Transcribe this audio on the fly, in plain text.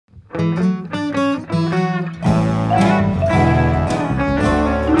Verso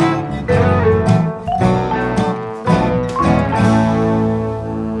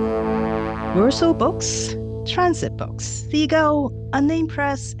Books, Transit Books, Seagull, Unnamed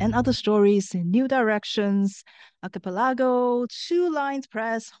Press, and Other Stories in New Directions, Archipelago, Two Lines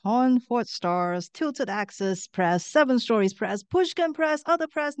Press, Hornford Stars, Tilted Axis Press, Seven Stories Press, Pushkin Press, Other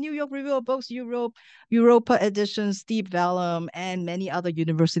Press, New York Review of Books, Europe, Europa Editions, Deep Vellum, and many other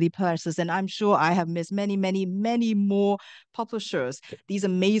university presses. And I'm sure I have missed many, many, many more publishers. These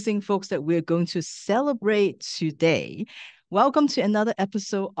amazing folks that we're going to celebrate today. Welcome to another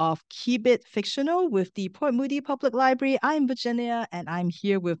episode of Keep It Fictional with the Port Moody Public Library. I'm Virginia, and I'm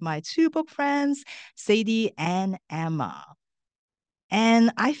here with my two book friends, Sadie and Emma.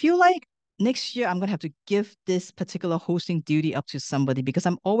 And I feel like next year I'm going to have to give this particular hosting duty up to somebody because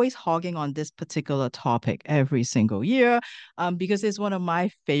I'm always hogging on this particular topic every single year because it's one of my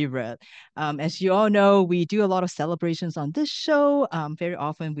favorite. As you all know, we do a lot of celebrations on this show. Very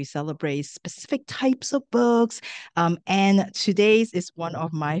often we celebrate specific types of books. And today's is one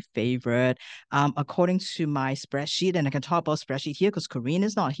of my favorite. According to my spreadsheet, and I can talk about spreadsheet here because Corinne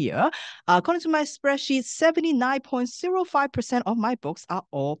is not here. According to my spreadsheet, 79.05% of my books are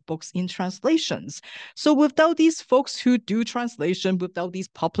all books in translations. So without these folks who do translation, without these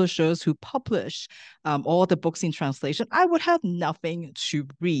publishers who publish all the books in translation, I would have nothing to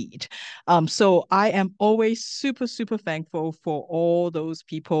read. So I am always super, super thankful for all those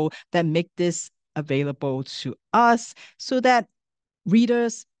people that make this available to us so that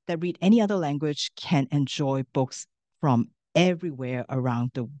readers that read any other language can enjoy books from everywhere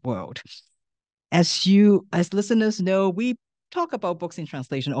around the world. As listeners know, we talk about books in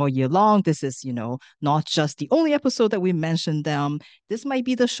translation all year long. This is, not just the only episode that we mention them. This might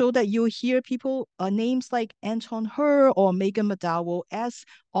be the show that you'll hear people, names like Anton Her or Megan McDowell as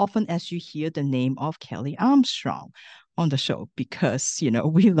often as you hear the name of Kelly Armstrong on the show because,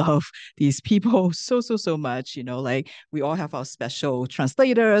 we love these people so, so, so much. Like we all have our special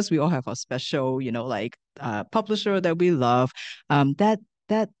translators. We all have our special, publisher that we love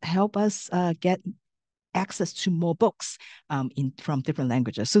that help us get access to more books from different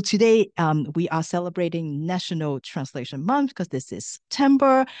languages. So today we are celebrating National Translation Month because this is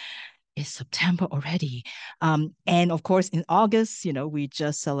September. It's September already. And of course, in August, we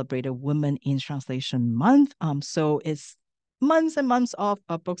just celebrated Women in Translation Month. So it's months and months of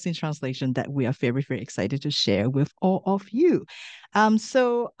books in translation that we are very, very excited to share with all of you.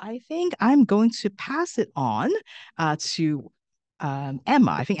 So I think I'm going to pass it on to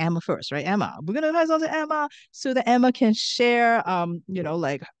Emma. I think Emma first, right? Emma. We're gonna pass on to Emma so that Emma can share,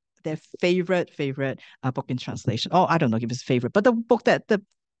 like their favorite book in translation. Oh, I don't know if it's favorite, but the book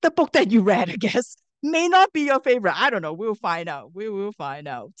that you read, I guess, may not be your favorite. I don't know. We'll find out. We will find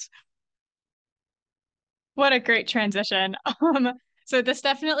out. What a great transition. So this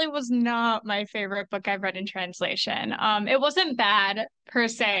definitely was not my favorite book I've read in translation. It wasn't bad per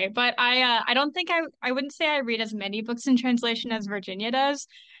se, but I don't think I wouldn't say I read as many books in translation as Virginia does.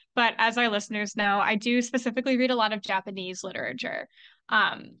 But as our listeners know, I do specifically read a lot of Japanese literature.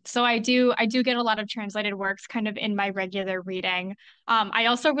 So I do get a lot of translated works kind of in my regular reading. I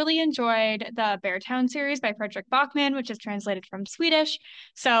also really enjoyed the Beartown series by Fredrik Backman, which is translated from Swedish.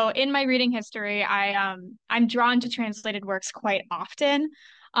 So in my reading history, I'm drawn to translated works quite often.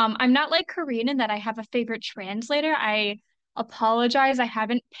 I'm not like Korean in that I have a favorite translator. I apologize. I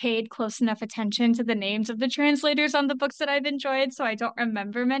haven't paid close enough attention to the names of the translators on the books that I've enjoyed, so I don't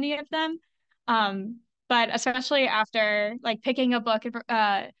remember many of them. Um, but especially after like picking a book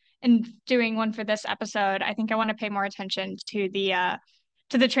and doing one for this episode, I think I want to pay more attention to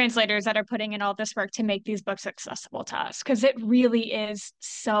the translators that are putting in all this work to make these books accessible to us because it really is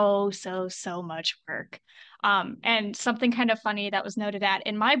so, so, so much work. And something kind of funny that was noted at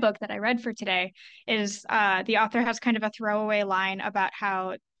in my book that I read for today is the author has kind of a throwaway line about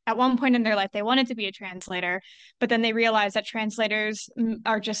how at one point in their life they wanted to be a translator, but then they realized that translators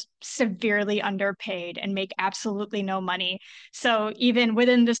are just severely underpaid and make absolutely no money. So even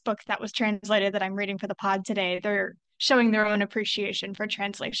within this book that was translated that I'm reading for the pod today, they're showing their own appreciation for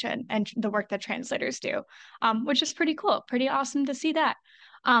translation and the work that translators do, which is pretty cool, pretty awesome to see that.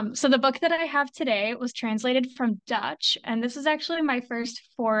 So the book that I have today was translated from Dutch, and this is actually my first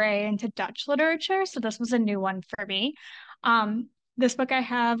foray into Dutch literature. So this was a new one for me. This book I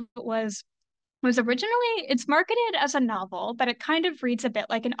have was originally it's marketed as a novel, but it kind of reads a bit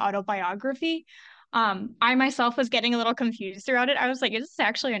like an autobiography. I myself was getting a little confused throughout it. I was like, is this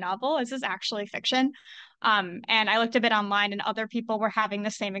actually a novel? Is this actually fiction? And I looked a bit online, and other people were having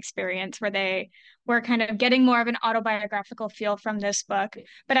the same experience where they were kind of getting more of an autobiographical feel from this book.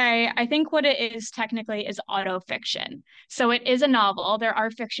 But I think what it is technically is autofiction. So it is a novel. There are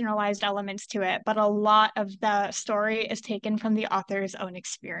fictionalized elements to it, but a lot of the story is taken from the author's own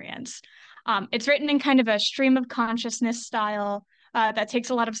experience. It's written in kind of a stream of consciousness style that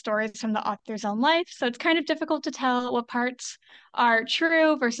takes a lot of stories from the author's own life. So it's kind of difficult to tell what parts are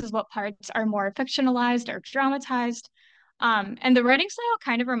true versus what parts are more fictionalized or dramatized. And the writing style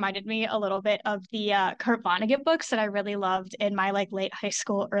kind of reminded me a little bit of the Kurt Vonnegut books that I really loved in my like late high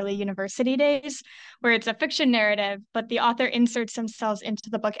school, early university days, where it's a fiction narrative, but the author inserts themselves into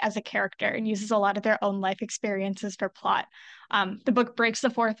the book as a character and uses a lot of their own life experiences for plot. The book breaks the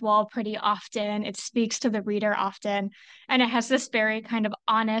fourth wall pretty often. It speaks to the reader often, and it has this very kind of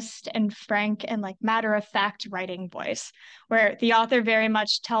honest and frank and like matter of fact writing voice where the author very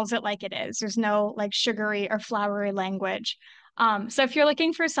much tells it like it is. There's no like sugary or flowery language. So if you're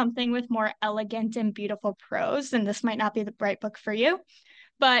looking for something with more elegant and beautiful prose, then this might not be the right book for you.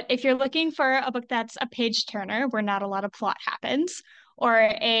 But if you're looking for a book that's a page turner where not a lot of plot happens, or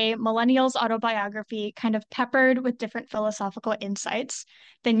a millennial's autobiography kind of peppered with different philosophical insights,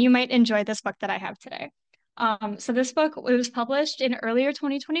 then you might enjoy this book that I have today. So this book, it was published in earlier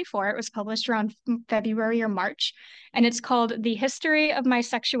 2024. It was published around February or March, and it's called The History of My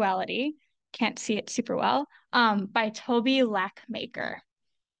Sexuality. Can't see it super well, by Tobi Lakmaker.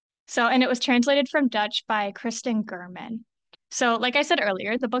 So, and it was translated from Dutch by Kristen Gehrman. So, like I said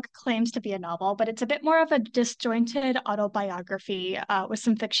earlier, the book claims to be a novel, but it's a bit more of a disjointed autobiography with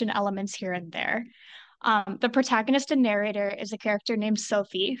some fiction elements here and there. The protagonist and narrator is a character named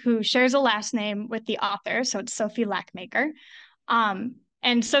Sophie, who shares a last name with the author, so it's Sophie Lakmaker.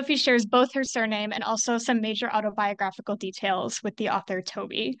 And Sophie shares both her surname and also some major autobiographical details with the author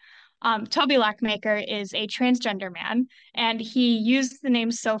Tobi. Tobi Lakmaker is a transgender man, and he used the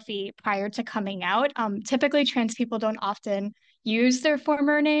name Sophie prior to coming out. Typically, trans people don't often use their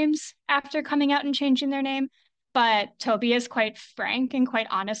former names after coming out and changing their name, but Tobi is quite frank and quite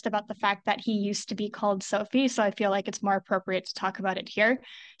honest about the fact that he used to be called Sophie, so I feel like it's more appropriate to talk about it here,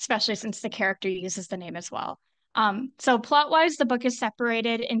 especially since the character uses the name as well. So plot-wise, the book is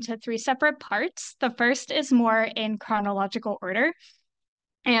separated into three separate parts. The first is more in chronological order,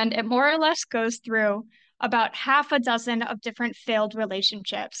 and it more or less goes through about half a dozen of different failed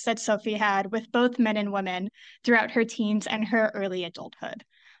relationships that Sophie had with both men and women throughout her teens and her early adulthood.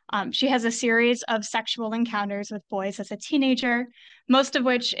 She has a series of sexual encounters with boys as a teenager, most of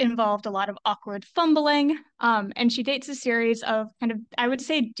which involved a lot of awkward fumbling. And she dates a series of kind of, I would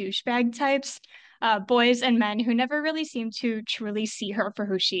say, douchebag types, boys and men who never really seem to truly see her for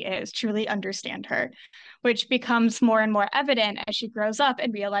who she is, truly understand her, which becomes more and more evident as she grows up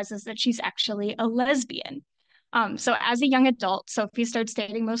and realizes that she's actually a lesbian. So as a young adult, Sophie starts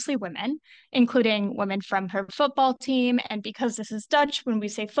dating mostly women, including women from her football team. And because this is Dutch, when we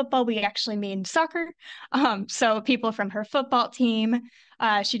say football, we actually mean soccer. So people from her football team.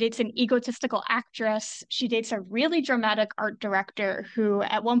 She dates an egotistical actress. She dates a really dramatic art director who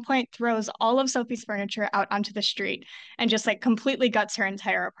at one point throws all of Sophie's furniture out onto the street and just like completely guts her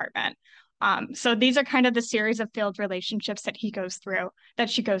entire apartment. So these are kind of the series of failed relationships that she goes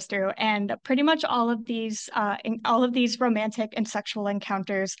through, and pretty much all of these romantic and sexual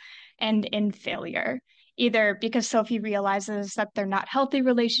encounters end in failure, either because Sophie realizes that they're not healthy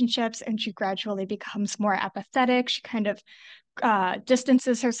relationships and she gradually becomes more apathetic. She kind of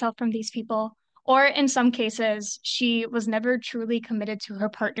distances herself from these people, or in some cases, she was never truly committed to her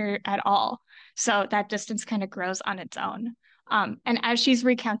partner at all. So that distance kind of grows on its own. And as she's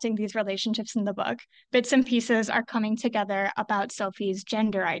recounting these relationships in the book, bits and pieces are coming together about Sophie's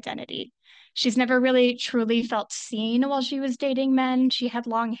gender identity. She's never really truly felt seen while she was dating men. She had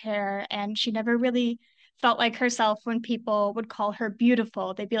long hair and she never really felt like herself when people would call her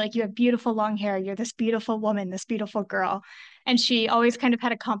beautiful. They'd be like, "You have beautiful long hair. You're this beautiful woman, this beautiful girl." And she always kind of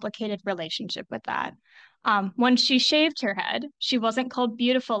had a complicated relationship with that. Once she shaved her head, she wasn't called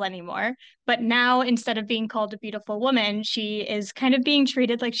beautiful anymore. But now, instead of being called a beautiful woman, she is kind of being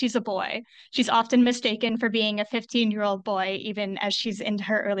treated like she's a boy. She's often mistaken for being a 15-year-old boy, even as she's in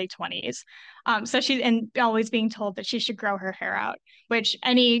her early 20s. So she's always being told that she should grow her hair out, which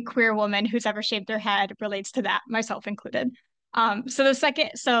any queer woman who's ever shaved their head relates to that, myself included. So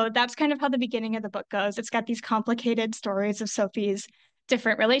that's kind of how the beginning of the book goes. It's got these complicated stories of Sophie's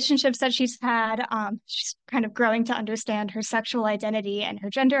different relationships that she's had. She's kind of growing to understand her sexual identity and her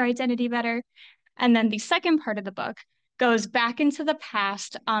gender identity better. And then the second part of the book goes back into the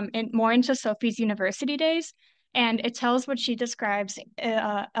past, and more into Sophie's university days. and it tells what she describes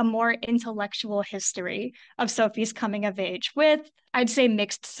a more intellectual history of Sophie's coming of age with, I'd say,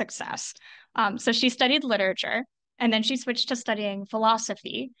 mixed success. So she studied literature, and then she switched to studying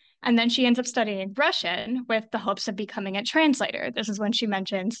philosophy, and then she ends up studying Russian with the hopes of becoming a translator. This is when she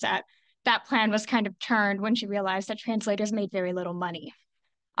mentions that that plan was kind of turned when she realized that translators made very little money.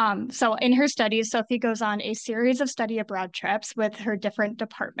 So in her studies, Sophie goes on a series of study abroad trips with her different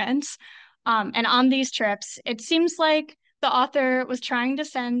departments. And on these trips, it seems like the author was trying to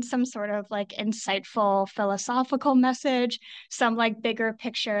send some sort of like insightful philosophical message, some like bigger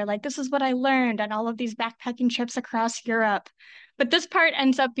picture, like this is what I learned on all of these backpacking trips across Europe. But this part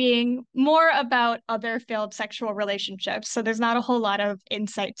ends up being more about other failed sexual relationships. So there's not a whole lot of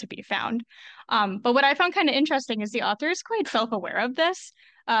insight to be found. But what I found kind of interesting is the author is quite self-aware of this.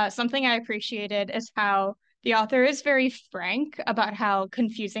 Something I appreciated is how the author is very frank about how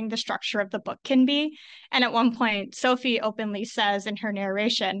confusing the structure of the book can be. And at one point, Sophie openly says in her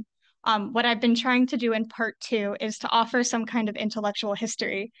narration, what I've been trying to do in part two is to offer some kind of intellectual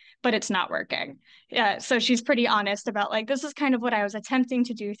history, but it's not working. Yeah, so she's pretty honest about like, this is kind of what I was attempting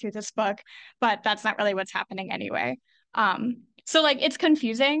to do through this book, but that's not really what's happening anyway. So like it's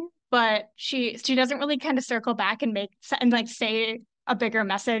confusing, but she doesn't really kind of circle back and make and like say a bigger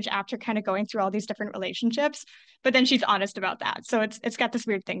message after kind of going through all these different relationships. But then she's honest about that. So it's got this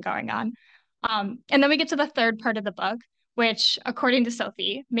weird thing going on. And then we get to the third part of the book, which, according to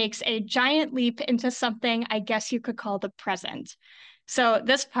Sophie, makes a giant leap into something I guess you could call the present. So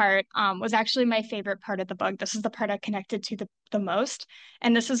this part was actually my favorite part of the book. This is the part I connected to the most.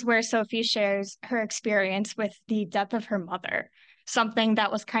 And this is where Sophie shares her experience with the death of her mother, something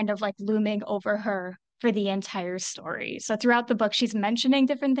that was kind of like looming over her for the entire story. So throughout the book, she's mentioning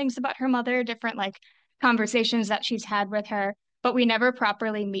different things about her mother, different like conversations that she's had with her, but we never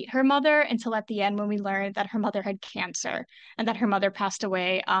properly meet her mother until at the end when we learn that her mother had cancer and that her mother passed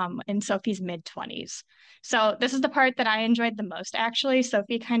away in Sophie's mid-20s. So this is the part that I enjoyed the most, actually.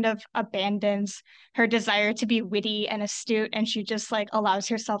 Sophie kind of abandons her desire to be witty and astute, and she just like allows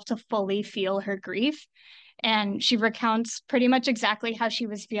herself to fully feel her grief. And she recounts pretty much exactly how she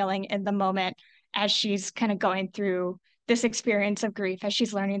was feeling in the moment as she's kind of going through this experience of grief, as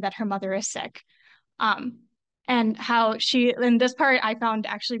she's learning that her mother is sick. Um, and how she, in this part, I found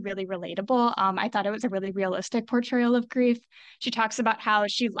actually really relatable. I thought it was a really realistic portrayal of grief. She talks about how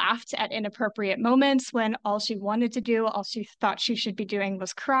she laughed at inappropriate moments when all she wanted to do, all she thought she should be doing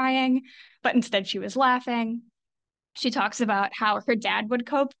was crying, but instead she was laughing. She talks about how her dad would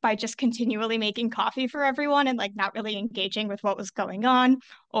cope by just continually making coffee for everyone and like not really engaging with what was going on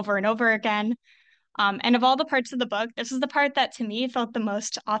over and over again. And of all the parts of the book, this is the part that to me felt the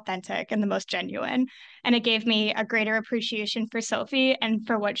most authentic and the most genuine. And it gave me a greater appreciation for Sophie and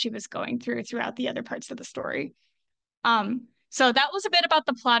for what she was going through throughout the other parts of the story. So that was a bit about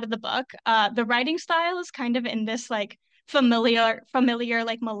the plot of the book. The writing style is kind of in this like familiar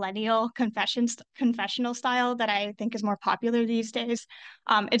like millennial confessional style that I think is more popular these days.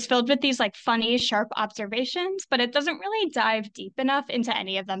 It's filled with these like funny, sharp observations, but it doesn't really dive deep enough into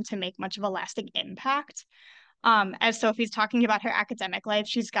any of them to make much of a lasting impact. As Sophie's talking about her academic life,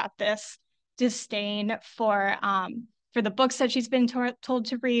 she's got this disdain for the books that she's been told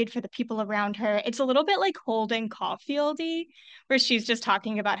to read, for the people around her. It's a little bit like Holden Caulfield-y, where she's just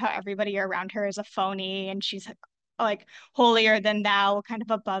talking about how everybody around her is a phony and she's like holier than thou, kind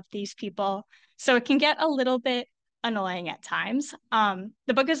of above these people. So it can get a little bit annoying at times.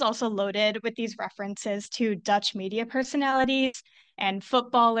 The book is also loaded with these references to Dutch media personalities and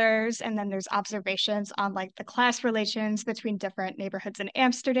footballers, and then there's observations on like the class relations between different neighborhoods in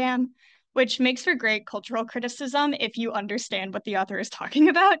Amsterdam, which makes for great cultural criticism if you understand what the author is talking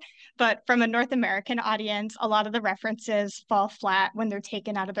about. But from a North American audience, a lot of the references fall flat when they're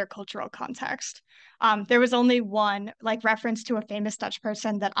taken out of their cultural context. There was only one like reference to a famous Dutch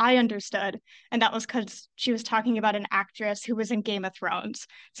person that I understood, and that was because she was talking about an actress who was in Game of Thrones.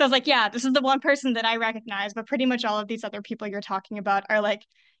 So I was like, yeah, this is the one person that I recognize, but pretty much all of these other people you're talking about are like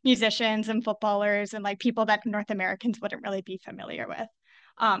musicians and footballers and like people that North Americans wouldn't really be familiar with.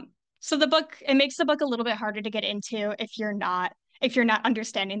 Um, so the book, it makes the book a little bit harder to get into if you're not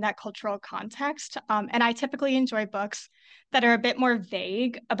understanding that cultural context. And I typically enjoy books that are a bit more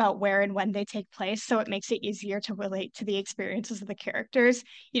vague about where and when they take place. So it makes it easier to relate to the experiences of the characters.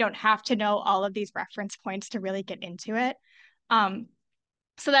 You don't have to know all of these reference points to really get into it. Um,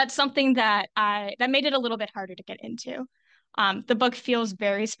 so that's something that made it a little bit harder to get into. The book feels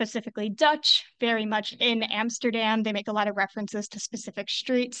very specifically Dutch, very much in Amsterdam. They make a lot of references to specific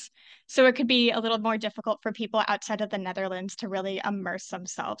streets. So it could be a little more difficult for people outside of the Netherlands to really immerse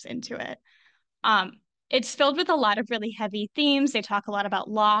themselves into it. Um, It's filled with a lot of really heavy themes. They talk a lot about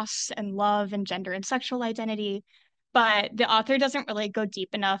loss and love and gender and sexual identity, but the author doesn't really go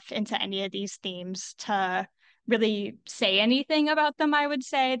deep enough into any of these themes to really say anything about them, I would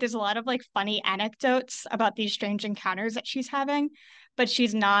say. There's a lot of like funny anecdotes about these strange encounters that she's having, but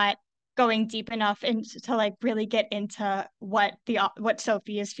she's not going deep enough into to like really get into what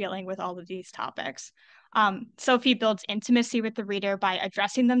Sophie is feeling with all of these topics. Sophie builds intimacy with the reader by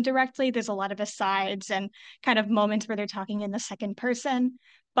addressing them directly. There's a lot of asides and kind of moments where they're talking in the second person,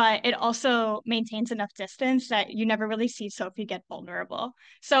 but it also maintains enough distance that you never really see Sophie get vulnerable.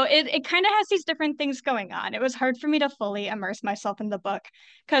 So it kind of has these different things going on. It was hard for me to fully immerse myself in the book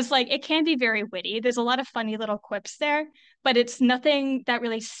because like it can be very witty. There's a lot of funny little quips there, but it's nothing that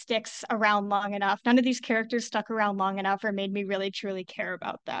really sticks around long enough. None of these characters stuck around long enough or made me really truly care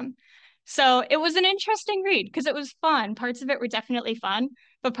about them. So it was an interesting read because it was fun. Parts of it were definitely fun,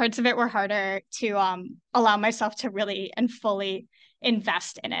 but parts of it were harder to allow myself to really and fully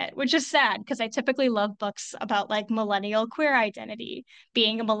invest in it, which is sad because I typically love books about like millennial queer identity,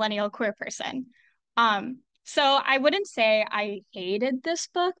 being a millennial queer person. So I wouldn't say I hated this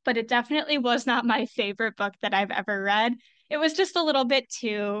book, but it definitely was not my favorite book that I've ever read. It was just a little bit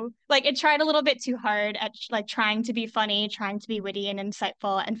too, like it tried a little bit too hard at like trying to be funny, trying to be witty and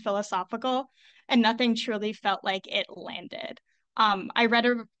insightful and philosophical, and nothing truly felt like it landed. I read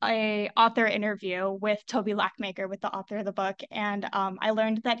a author interview with Tobi Lakmaker, with the author of the book, and I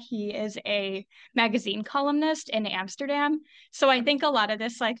learned that he is a magazine columnist in Amsterdam. So I think a lot of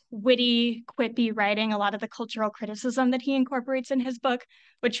this like witty, quippy writing, a lot of the cultural criticism that he incorporates in his book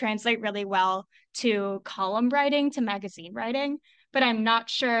would translate really well to column writing, to magazine writing. But I'm not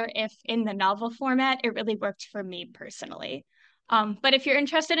sure if in the novel format it really worked for me personally. But if you're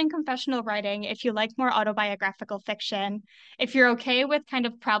interested in confessional writing, if you like more autobiographical fiction, if you're okay with kind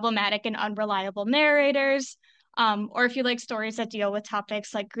of problematic and unreliable narrators, or if you like stories that deal with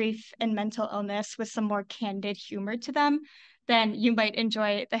topics like grief and mental illness with some more candid humor to them, then you might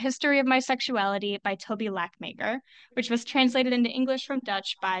enjoy The History of My Sexuality by Tobi Lakmaker, which was translated into English from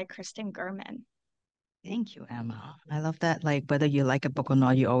Dutch by Kristen Gehrman. Thank you, Emma. I love that. Like, whether you like a book or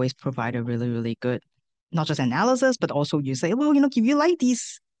not, you always provide a really, really good, not just analysis, but also you say, well, if you like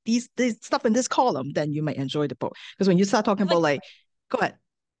these stuff in this column, then you might enjoy the book. Because when you start talking about Like, like, go ahead,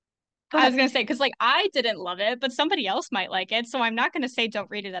 go I ahead. was gonna say, because like I didn't love it, but somebody else might like it. So I'm not gonna say don't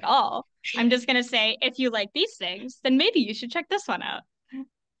read it at all. I'm just gonna say if you like these things, then maybe you should check this one out.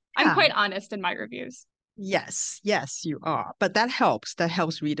 I'm Yeah. quite honest in my reviews. Yes, yes, you are. But that helps. That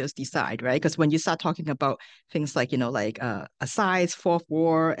helps readers decide, right? Because when you start talking about things like, like asides, fourth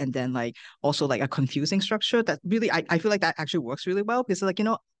war, and then like also like a confusing structure, that really I feel like that actually works really well because like,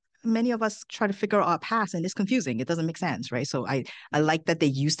 many of us try to figure out our past and it's confusing. It doesn't make sense, right? So I like that they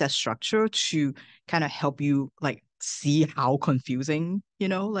use that structure to kind of help you like see how confusing,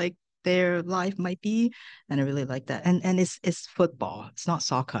 like their life might be. And I really like that. And it's football. It's not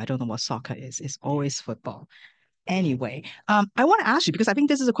soccer. I don't know what soccer is. It's always football. Anyway, I want to ask you because I think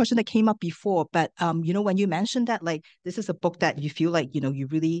this is a question that came up before, but when you mentioned that like this is a book that you feel like, you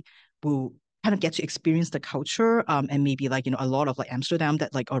really will kind of get to experience the culture, and maybe like, a lot of like Amsterdam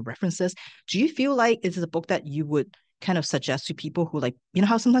that like are references. Do you feel like this is a book that you would kind of suggest to people who like,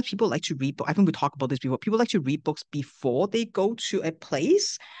 how sometimes people like to read I think we talked about this before. People like to read books before they go to a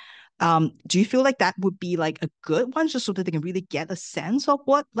place. Do you feel like that would be like a good one just so that they can really get a sense of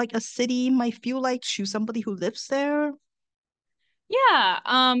what like a city might feel like to somebody who lives there? Yeah,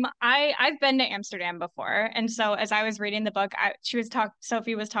 I've been to Amsterdam before, and so as I was reading the book,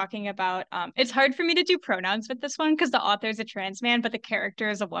 Sophie was talking about it's hard for me to do pronouns with this one because the author is a trans man, but the character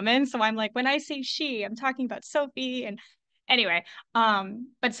is a woman. So I'm like, when I say she, I'm talking about Sophie. And anyway,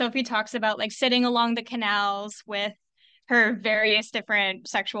 but Sophie talks about like sitting along the canals with her various different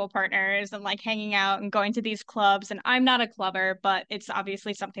sexual partners and like hanging out and going to these clubs. And I'm not a clubber, but it's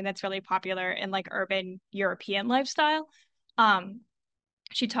obviously something that's really popular in like urban European lifestyle. Um,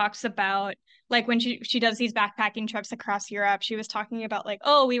 she talks about like when she does these backpacking trips across Europe, she was talking about like,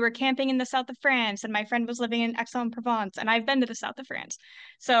 oh, we were camping in the south of France and my friend was living in Aix-en-Provence and I've been to the south of France.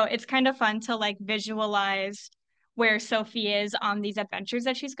 So it's kind of fun to like visualize where Sophie is on these adventures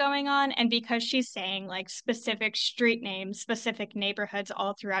that she's going on. And because she's saying like specific street names, specific neighborhoods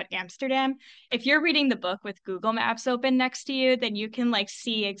all throughout Amsterdam, if you're reading the book with Google Maps open next to you, then you can like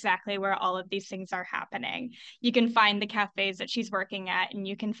see exactly where all of these things are happening. You can find the cafes that she's working at and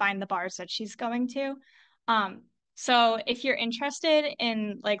you can find the bars that she's going to. Um, so if you're interested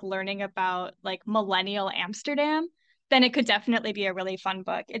in like learning about like millennial Amsterdam, then it could definitely be a really fun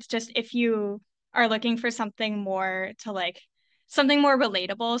book. It's just if you are looking for something more to like something more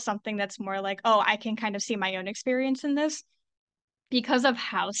relatable, something that's more like, oh, I can kind of see my own experience in this. Because of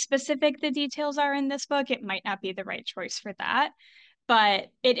how specific the details are in this book, it might not be the right choice for that. But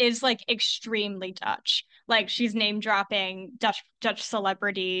it is like extremely Dutch. Like she's name dropping Dutch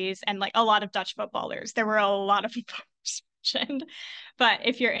celebrities and like a lot of Dutch footballers. There were a lot of footballers mentioned. But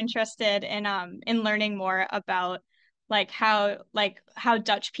if you're interested in learning more about how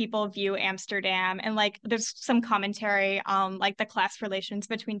Dutch people view Amsterdam, and like there's some commentary on like the class relations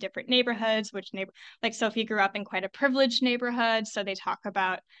between different neighborhoods, like Sophie grew up in quite a privileged neighborhood, so they talk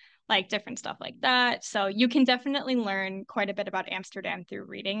about like different stuff like that. So you can definitely learn quite a bit about Amsterdam through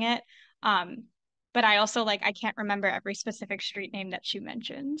reading it. But I also like I can't remember every specific street name that she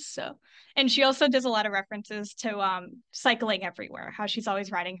mentions. So, and she also does a lot of references to cycling everywhere, how she's always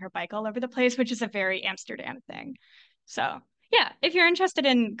riding her bike all over the place, which is a very Amsterdam thing. So, yeah, if you're interested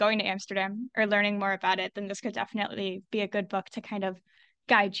in going to Amsterdam or learning more about it, then this could definitely be a good book to kind of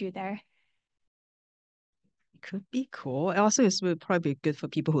guide you there. Could be cool. Also, it would probably be good for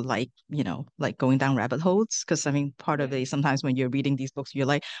people who like, like going down rabbit holes. Because I mean, part of it, sometimes when you're reading these books, you're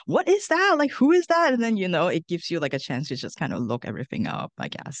like, what is that? Like, who is that? And then, it gives you like a chance to just kind of look everything up, I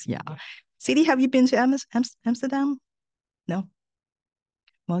guess. Yeah. Sadie, have you been to Amsterdam? No.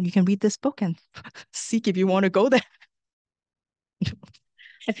 Well, you can read this book and seek if you want to go there.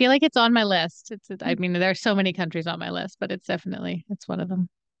 I feel like it's on my list. I mean, there are so many countries on my list, but it's one of them.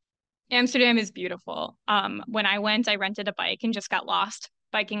 Amsterdam is beautiful. When I went, I rented a bike and just got lost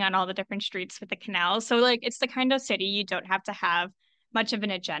biking on all the different streets with the canals. So like it's the kind of city you don't have to have much of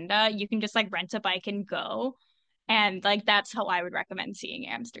an agenda. You can just like rent a bike and go. And like that's how I would recommend seeing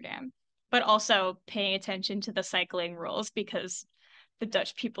Amsterdam. But also paying attention to the cycling rules because the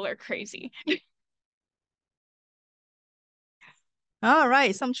Dutch people are crazy. All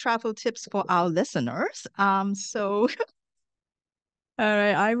right, some travel tips for our listeners. So all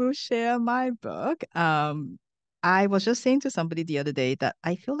right, I will share my book. I was just saying to somebody the other day that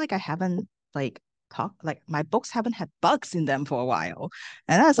I feel like I haven't like talked like my books haven't had bugs in them for a while.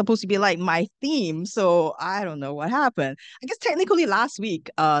 And that's supposed to be like my theme. So I don't know what happened. I guess technically last week,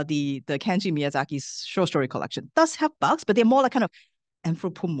 the Kenji Miyazaki's short story collection does have bugs, but they're more like kind of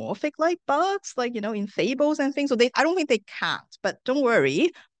anthropomorphic like bugs, like in fables and things. So I don't think they count, but don't worry,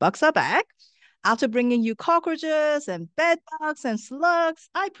 bugs are back. After bringing you cockroaches and bed bugs and slugs,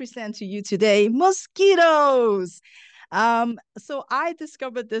 I present to you today mosquitoes. So I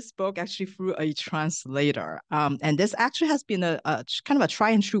discovered this book actually through a translator. And this actually has been a kind of a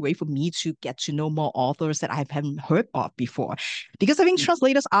try and true way for me to get to know more authors that I haven't heard of before. Because I think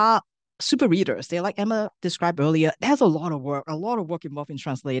translators are super readers. They're like Emma described earlier. There's a lot of work involved in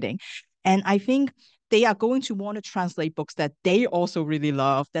translating. And I think they are going to want to translate books that they also really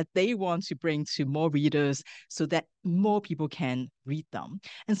love, that they want to bring to more readers so that more people can read them.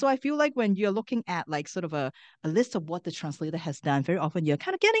 And so I feel like when you're looking at like sort of a list of what the translator has done, very often you're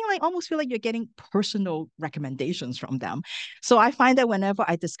kind of getting like almost feel like you're getting personal recommendations from them. So I find that whenever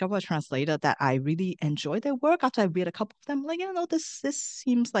I discover a translator that I really enjoy their work after I read a couple of them, like, this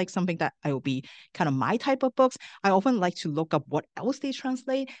seems like something that I will be kind of my type of books. I often like to look up what else they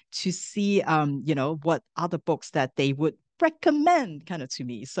translate to see, what other books that they would recommend kind of to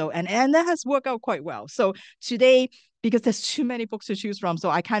me. So and that has worked out quite well. So today, because there's too many books to choose from, so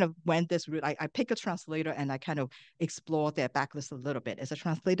I kind of went this route. I pick a translator and I kind of explore their backlist a little bit. It's a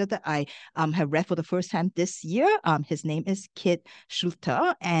translator that I have read for the first time this year. His name is Kit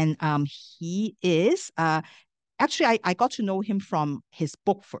Schluter, and he is actually, I got to know him from his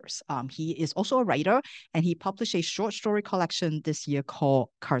book first. He is also a writer, and he published a short story collection this year called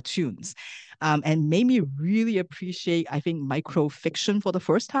Cartoons, and made me really appreciate, I think, microfiction for the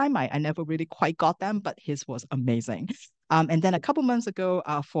first time. I never really quite got them, but his was amazing. And then a couple months ago,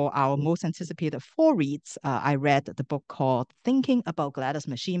 for our most anticipated four reads, I read the book called Thinking About Gladys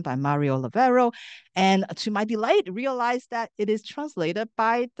Machine by Mario Lavero. And to my delight, realized that it is translated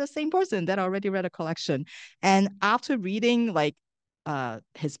by the same person that already read a collection. And after reading like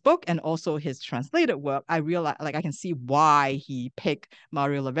his book and also his translated work, I realized like I can see why he picked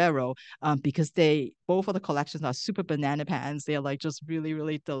Mario Lavero, because they both of the collections are super banana pants. They're like just really,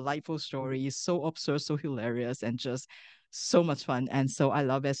 really delightful stories, so absurd, so hilarious, and just so much fun. And so I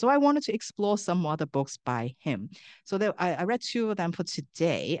love it. So I wanted to explore some other books by him. So I read two of them for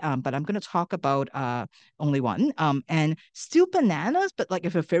today, but I'm going to talk about only one. And still bananas, but like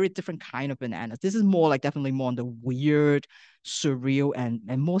if a very different kind of bananas. This is more like definitely more on the weird, surreal, and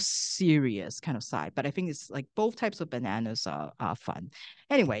more serious kind of side. But I think it's like both types of bananas are fun.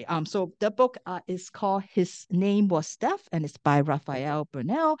 Anyway, so the book is called His Name Was Death, and it's by Rafael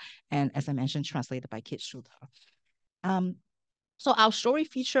Bernal, and as I mentioned, translated by Kit Schluter. Um, So our story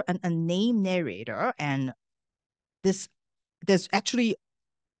feature an unnamed narrator, and there's actually,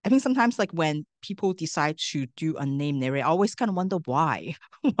 I think sometimes like when people decide to do a name narrator, I always kind of wonder why.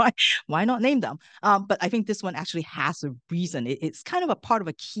 Why not name them? But I think this one actually has a reason. It's kind of a part of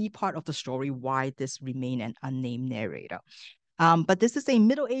a key part of the story why this remain an unnamed narrator. But this is a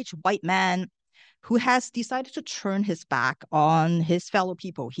middle-aged white man who has decided to turn his back on his fellow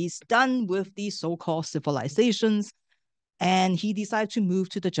people. He's done with these so-called civilizations, and he decided to move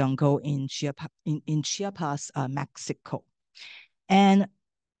to the jungle in Chiapas, Mexico. And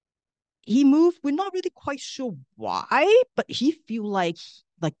he moved. We're not really quite sure why, but he feel like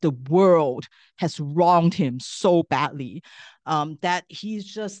the world has wronged him so badly, that he's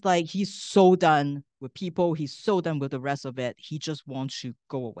just like he's so done with people. He's so done with the rest of it. He just wants to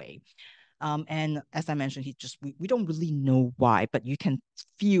go away. And as I mentioned, we don't really know why, but you can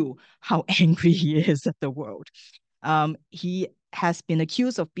feel how angry he is at the world. He has been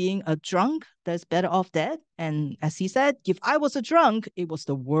accused of being a drunk that's better off dead. And as he said, if I was a drunk, it was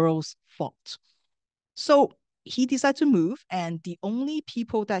the world's fault. So he decided to move, and the only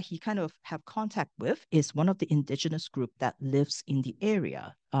people that he kind of have contact with is one of the indigenous group that lives in the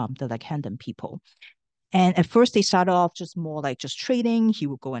area, the Lakandan people. And at first, they started off just more like just trading. He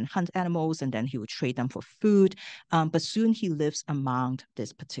would go and hunt animals, and then he would trade them for food. But soon he lives among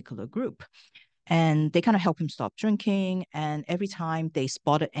this particular group, and they kind of help him stop drinking. And every time they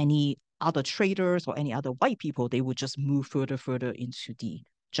spotted any other traders or any other white people, they would just move further into the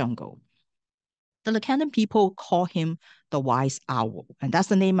jungle. The Lakandan people call him the wise owl, and that's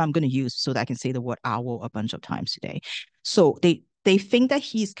the name I'm going to use so that I can say the word owl a bunch of times today. So they think that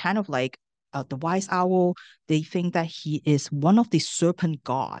he's kind of like the wise owl. They think that he is one of the serpent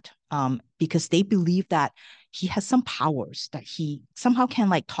god, because they believe that he has some powers that he somehow can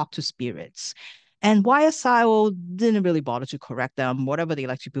like talk to spirits. And YSIO didn't really bother to correct them. Whatever they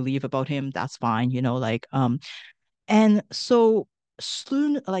like to believe about him, that's fine, and so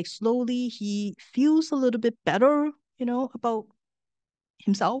soon, like slowly, he feels a little bit better, about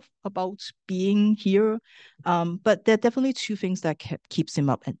himself, about being here. But there are definitely two things that keeps him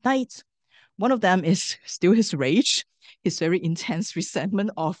up at night. One of them is still his rage, his very intense resentment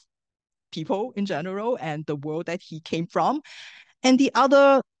of people in general and the world that he came from. And the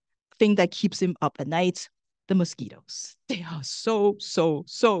other thing that keeps him up at night, the mosquitoes. There are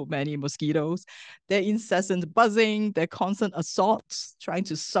so many mosquitoes. Their incessant buzzing, their constant assaults, trying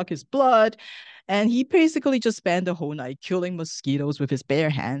to suck his blood. And he basically just spent the whole night killing mosquitoes with his bare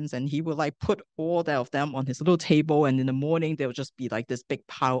hands. And he would like put all of them on his little table. And in the morning, there would just be like this big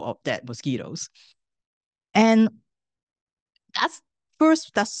pile of dead mosquitoes. And that's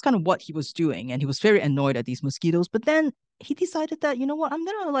kind of what he was doing, and he was very annoyed at these mosquitoes. But then he decided that, you know what, I'm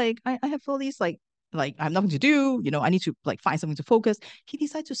gonna like I have all these like I have nothing to do, I need to like find something to focus. He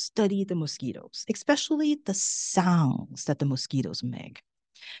decided to study the mosquitoes, especially the sounds that the mosquitoes make,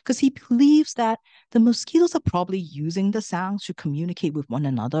 because he believes that the mosquitoes are probably using the sounds to communicate with one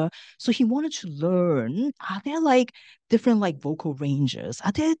another. So he wanted to learn, are there like different like vocal ranges?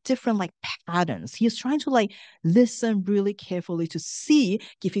 Are there different like patterns? He is trying to like listen really carefully to see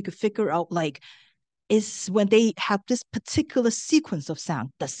if he could figure out like, is when they have this particular sequence of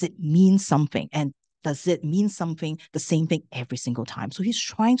sound, does it mean something? And does it mean something, the same thing every single time? So he's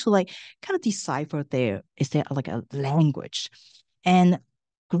trying to like kind of decipher is there like a language? And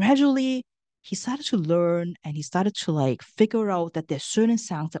gradually he started to learn, and he started to like figure out that there's certain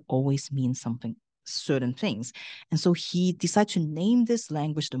sounds that always mean something, certain things. And so he decided to name this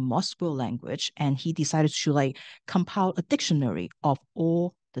language the Mosquill language, and he decided to like compile a dictionary of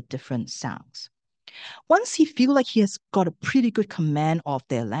all the different sounds. Once he feel like he has got a pretty good command of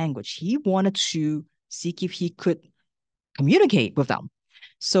their language, he wanted to see if he could communicate with them.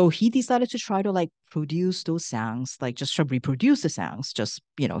 So he decided to try to like produce those sounds, like just try to reproduce the sounds, just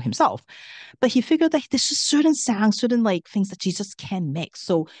himself. But he figured that there's just certain sounds, certain like things that he just can't make.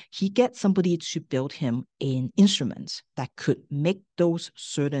 So he gets somebody to build him an instrument that could make those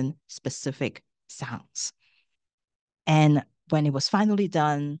certain specific sounds. And when it was finally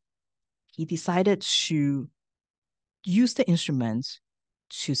done, he decided to use the instrument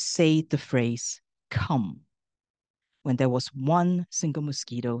to say the phrase "come" when there was one single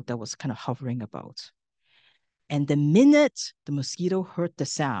mosquito that was kind of hovering about. And the minute the mosquito heard the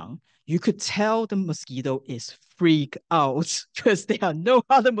sound, you could tell the mosquito is freaked out because there are no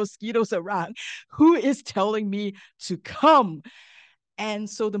other mosquitoes around. Who is telling me to come? And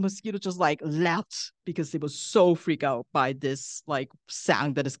so the mosquito just like left because it was so freaked out by this like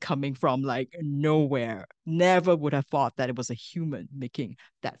sound that is coming from like nowhere. Never would have thought that it was a human making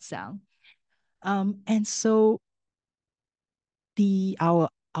that sound. And so our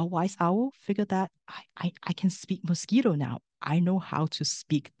wise owl figured that I can speak mosquito now. I know how to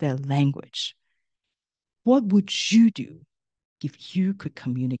speak their language. What would you do if you could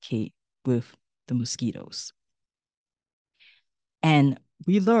communicate with the mosquitoes? And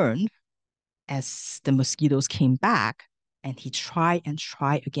we learned as the mosquitoes came back and he tried and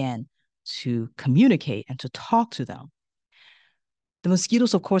tried again to communicate and to talk to them. The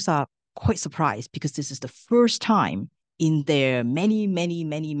mosquitoes, of course, are quite surprised because this is the first time in their many, many,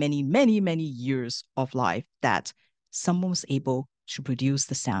 many, many, many, many years of life that someone was able to produce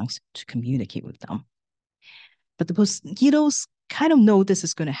the sounds to communicate with them. But the mosquitoes kind of know this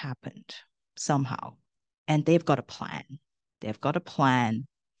is going to happen somehow. And they've got a plan. They've got a plan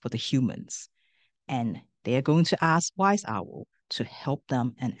for the humans. And they are going to ask Wise Owl to help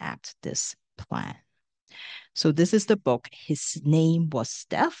them enact this plan. So this is the book. His name was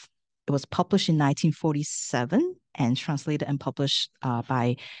Steph. It was published in 1947 and translated and published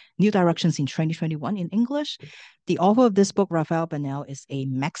by New Directions in 2021 in English. The author of this book, Rafael Bernal, is a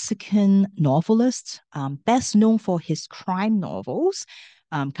Mexican novelist, best known for his crime novels,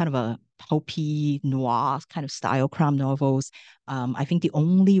 kind of a pulpy noir kind of style crime novels. I think the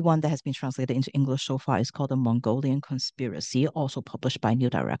only one that has been translated into English so far is called The Mongolian Conspiracy, also published by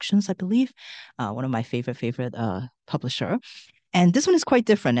New Directions, I believe. One of my favorite publisher. And this one is quite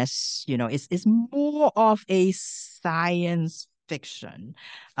different, as you know, it's more of a science fiction.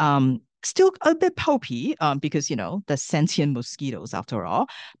 Still a bit pulpy, because you know, the sentient mosquitoes after all,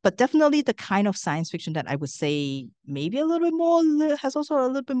 but definitely the kind of science fiction that I would say maybe a little bit more has also a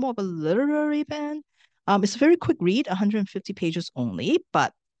little bit more of a literary bent. It's a very quick read, 150 pages only,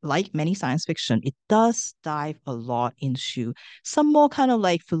 but like many science fiction, it does dive a lot into some more kind of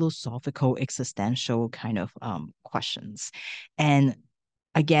like philosophical, existential kind of questions. And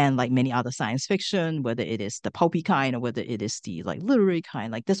again, like many other science fiction, whether it is the pulpy kind or whether it is the like literary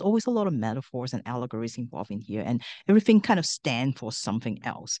kind, like there's always a lot of metaphors and allegories involved in here, and everything kind of stand for something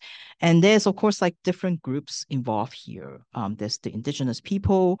else. And there's of course like different groups involved here. There's the indigenous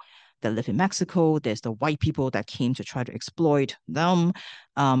people that live in Mexico. There's the white people that came to try to exploit them.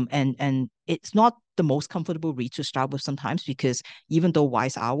 And it's not the most comfortable read to start with sometimes because even though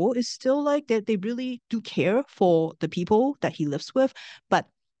Wise Owl is still like they really do care for the people that he lives with, but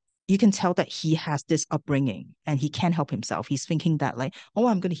you can tell that he has this upbringing and he can't help himself. He's thinking that like, oh,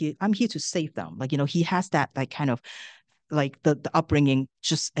 I'm here to save them. Like, you know, he has that like kind of like the upbringing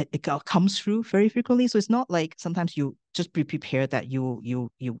just it comes through very frequently. So it's not like sometimes you just be prepared that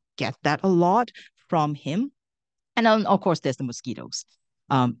you get that a lot from him. And then of course there's the mosquitoes.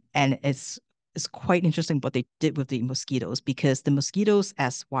 And it's quite interesting what they did with the mosquitoes because the mosquitoes,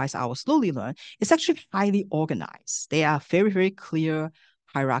 as Wise Owl slowly learn, is actually highly organized. They are very, very clear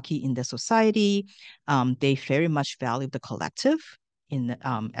hierarchy in their society. They very much value the collective in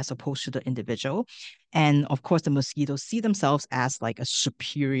as opposed to the individual. And of course, the mosquitoes see themselves as like a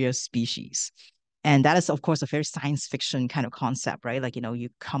superior species. And that is, of course, a very science fiction kind of concept, right? Like, you know, you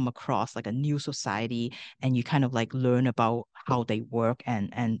come across like a new society and you kind of like learn about how they work.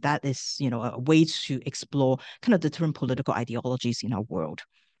 And that is, you know, a way to explore kind of the different political ideologies in our world.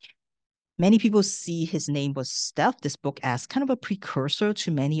 Many people see his name was Steph, this book, as kind of a precursor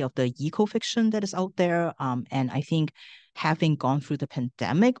to many of the eco-fiction that is out there. And I think having gone through the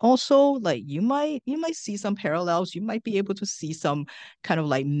pandemic also, like you might see some parallels. You might be able to see some kind of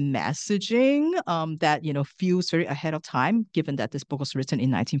like messaging that, you know, feels very ahead of time, given that this book was written in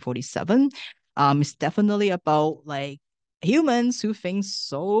 1947. It's definitely about like humans who think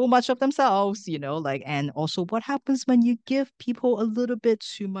so much of themselves, you know, like, and also what happens when you give people a little bit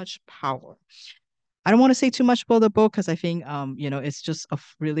too much power. I don't want to say too much about the book because I think, you know, it's just a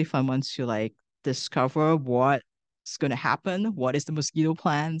really fun one to like discover what's going to happen, what is the mosquito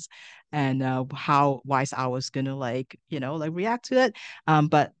plans, and how Wise Owl is going to like, you know, like react to it.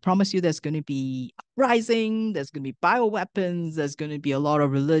 But promise you, there's going to be uprising, there's going to be bioweapons, there's going to be a lot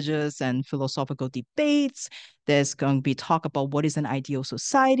of religious and philosophical debates. There's going to be talk about what is an ideal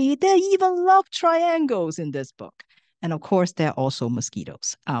society. There are even love triangles in this book. And of course, there are also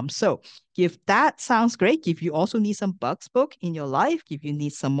mosquitoes. So if that sounds great, if you also need some bugs book in your life, if you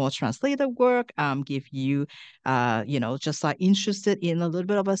need some more translator work, if you, you know, just are interested in a little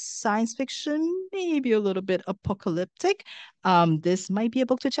bit of a science fiction, maybe a little bit apocalyptic, this might be a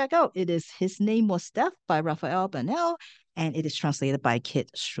book to check out. It is His Name Was Death by Rafael Bernal, and it is translated by Kit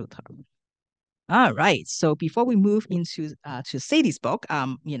Schluter. All right. So before we move into to Sadie's book,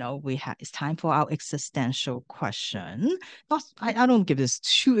 you know, it's time for our existential question. Not, I don't give this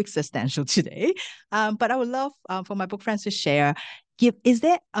too existential today, but I would love for my book friends to share. is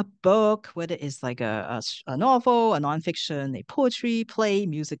there a book, whether it's like a novel, a nonfiction, a poetry, play,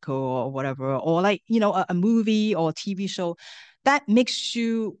 musical, or whatever, or like, a movie or a TV show that makes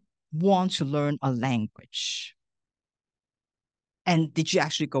you want to learn a language? And did you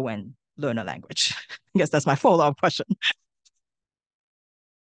actually go and learn a language? I guess that's my follow-up question.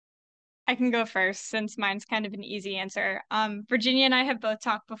 I can go first since mine's kind of an easy answer. Virginia and I have both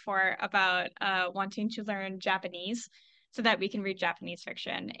talked before about wanting to learn Japanese so that we can read Japanese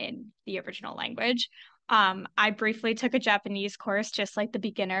fiction in the original language. I briefly took a Japanese course, just like the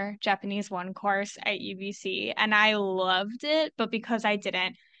beginner Japanese 1 course at UBC, and I loved it, but because I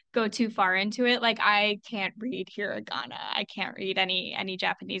didn't go too far into it, like I can't read hiragana. I can't read any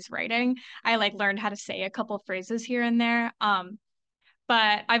Japanese writing. I like learned how to say a couple phrases here and there.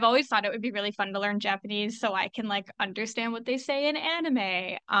 But I've always thought it would be really fun to learn Japanese so I can like understand what they say in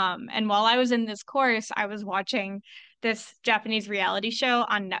anime. And while I was in this course, I was watching this Japanese reality show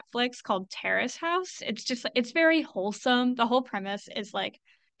on Netflix called Terrace House. It's very wholesome. The whole premise is like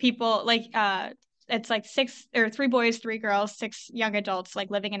people like it's like 3 boys, 3 girls, 6 young adults like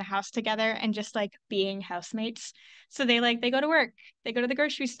living in a house together and just like being housemates. So they go to work, they go to the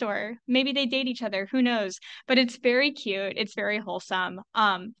grocery store, maybe they date each other, who knows? But it's very cute. It's very wholesome.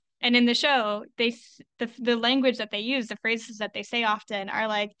 And in the show, the language that they use, the phrases that they say often are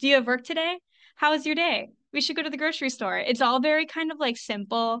like, "Do you have work today? How was your day? We should go to the grocery store." It's all very kind of like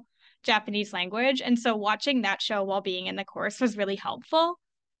simple Japanese language. And so watching that show while being in the course was really helpful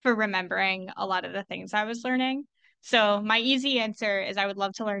for remembering a lot of the things I was learning. So my easy answer is I would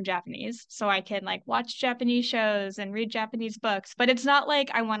love to learn Japanese so I can like watch Japanese shows and read Japanese books, but it's not like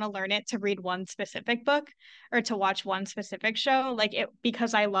I want to learn it to read one specific book or to watch one specific show. Like it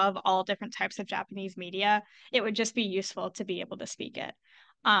because I love all different types of Japanese media, it would just be useful to be able to speak it.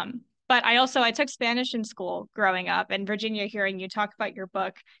 But I took Spanish in school growing up, and Virginia, hearing you talk about your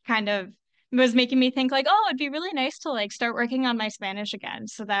book kind of was making me think like, oh, it'd be really nice to like start working on my Spanish again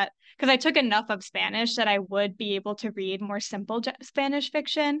so that because I took enough of Spanish that I would be able to read more simple Spanish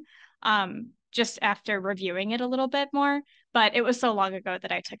fiction just after reviewing it a little bit more. But it was so long ago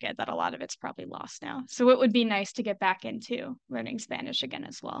that I took it that a lot of it's probably lost now. So it would be nice to get back into learning Spanish again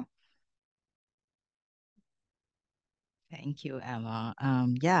as well. Thank you, Emma.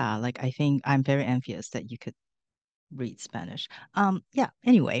 Yeah, like I think I'm very envious that you could read Spanish. Yeah,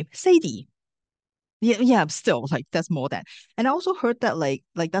 anyway, Sadie. Yeah, still like that's more than. And I also heard that like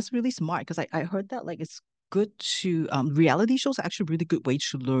that's really smart because I heard that like it's good to reality shows are actually a really good way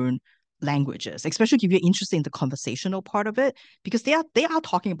to learn languages, especially if you're interested in the conversational part of it, because they are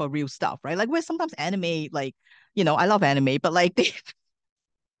talking about real stuff, right? Like where sometimes anime, like, I love anime, but like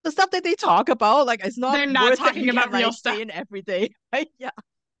the stuff that they talk about, like it's not They're not words that talking you can about real like stuff. say in everyday, right? Yeah.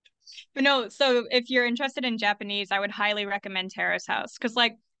 But no, so if you're interested in Japanese, I would highly recommend Terrace House because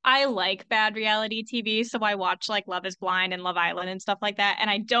like I like bad reality TV, so I watch like Love is Blind and Love Island and stuff like that. And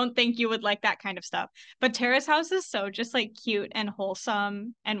I don't think you would like that kind of stuff. But Terrace House is so just like cute and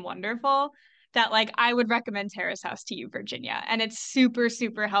wholesome and wonderful that like I would recommend Terrace House to you, Virginia. And it's super,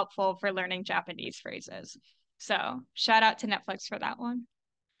 super helpful for learning Japanese phrases. So shout out to Netflix for that one.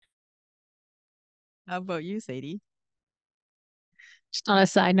 How about you, Sadie? Just on a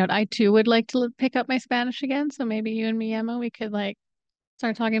side note, I too would like to pick up my Spanish again. So maybe you and me, Emma, we could like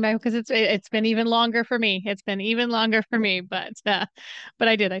start talking about because it's been even longer for me. It's been even longer for me, but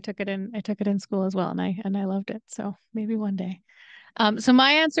I did. I took it in school as well, and I loved it. So maybe one day. So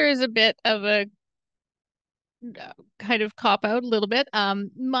my answer is a bit of a kind of cop out a little bit.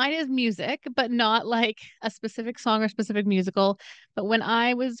 Mine is music, but not like a specific song or specific musical. But when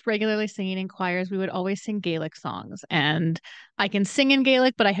I was regularly singing in choirs, we would always sing Gaelic songs. And I can sing in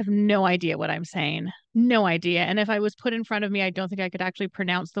Gaelic, but I have no idea what I'm saying. No idea. And if I was put in front of me, I don't think I could actually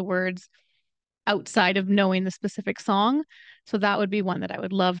pronounce the words outside of knowing the specific song. So that would be one that I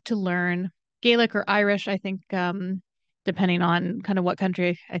would love to learn. Gaelic or Irish, I think, depending on kind of what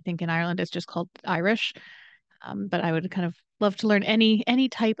country. I think in Ireland it's just called Irish. But I would kind of love to learn any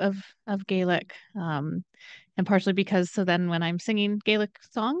type of Gaelic, and partially because so then when I'm singing Gaelic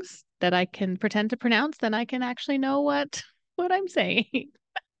songs that I can pretend to pronounce, then I can actually know what I'm saying.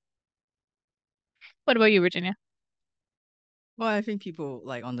 What about you, Virginia? Well, I think people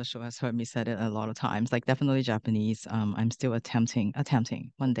like on the show has heard me said it a lot of times. Like definitely Japanese. I'm still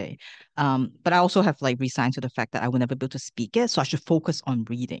attempting one day. But I also have like resigned to the fact that I will never be able to speak it, so I should focus on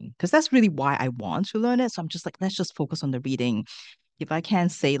reading because that's really why I want to learn it. So I'm just like, let's just focus on the reading. if I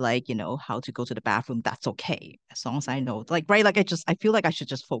can't say like, how to go to the bathroom, that's okay. As long as I know, like, right. Like I feel like I should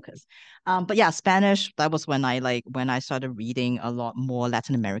just focus. But yeah, Spanish, that was when I started reading a lot more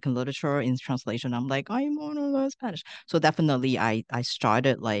Latin American literature in translation. I'm like, I want to learn Spanish. So definitely I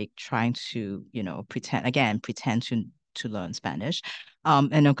started like trying to, pretend to learn Spanish.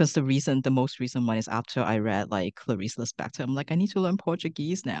 And because the most recent one is after I read like Clarice Lispector. I'm like, I need to learn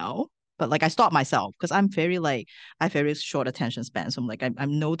Portuguese now. But like I stopped myself because I have very short attention span. So I'm like, I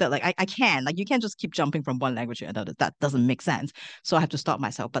know that like I can, like you can't just keep jumping from one language to another. That doesn't make sense. So I have to stop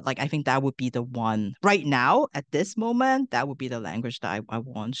myself. But like I think that would be the one right now at this moment, that would be the language that I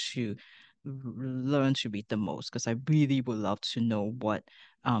want to learn to read the most because I really would love to know what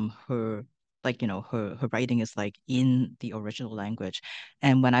her like her writing is like in the original language.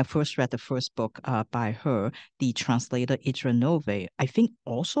 And when I first read the first book by her, the translator Idra Nove, I think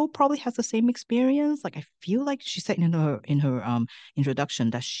also probably has the same experience. Like I feel like she said in her introduction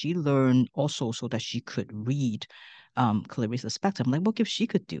that she learned also so that she could read Clarice Lispector. I'm like, what if she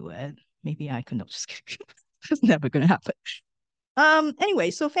could do it? Maybe I could not just kidding. It's never gonna happen.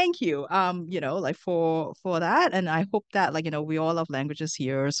 Anyway, so thank you, like for that. And I hope that like, we all love languages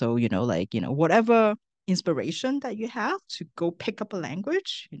here. So, like, whatever inspiration that you have to go pick up a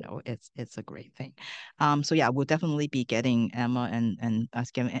language, it's a great thing. So yeah, we'll definitely be getting Emma and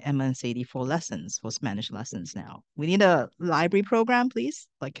asking Emma and Sadie for lessons, for Spanish lessons now. We need a library program, please.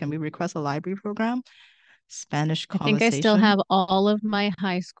 Like, can we request a library program? Spanish I think I still conversation. have all of my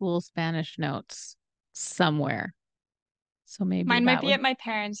high school Spanish notes somewhere. So maybe Mine might that be would. at my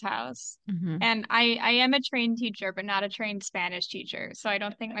parents' house. Mhm. And I am a trained teacher, but not a trained Spanish teacher. So I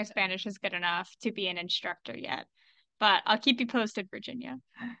don't think my Spanish is good enough to be an instructor yet. But I'll keep you posted, Virginia.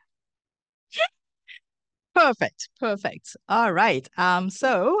 Perfect, perfect. All right.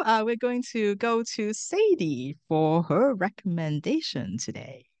 So we're going to go to Sadie for her recommendation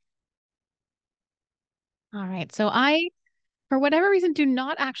today. All right. So I, for whatever reason, do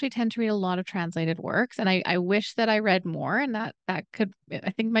not actually tend to read a lot of translated works, and I wish that I read more, and that could,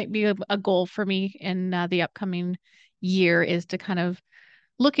 I think, might be a goal for me in the upcoming year is to kind of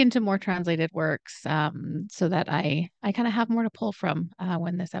look into more translated works, so that I kind of have more to pull from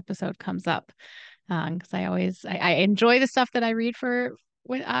when this episode comes up. Because I enjoy the stuff that I read for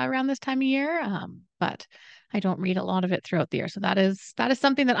around this time of year, but I don't read a lot of it throughout the year. So that is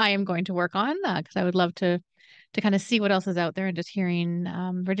something that I am going to work on because I would love to kind of see what else is out there and just hearing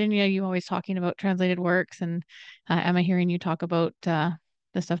Virginia, you always talking about translated works, and Emma, hearing you talk about the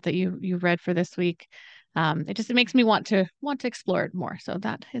stuff that you read for this week. It makes me want to explore it more. So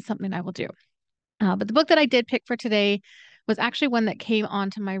that is something I will do. But the book that I did pick for today was actually one that came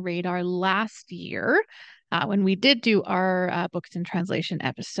onto my radar last year when we did do our books in translation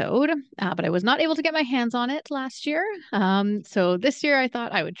episode. But I was not able to get my hands on it last year. So this year I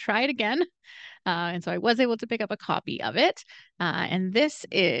thought I would try it again. And so I was able to pick up a copy of it. And this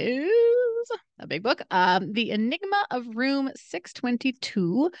is a big book, The Enigma of Room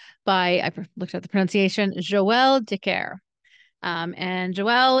 622 by, I looked at the pronunciation, Joël Dicker. And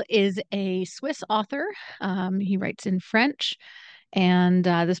Joël is a Swiss author. He writes in French. And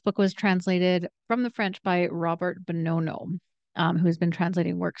this book was translated from the French by Robert Bononno, who has been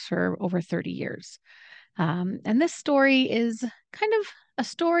translating works for over 30 years. And this story is kind of a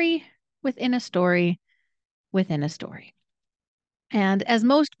story within a story within a story. And as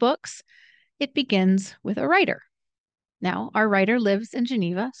most books, it begins with a writer. Now, our writer lives in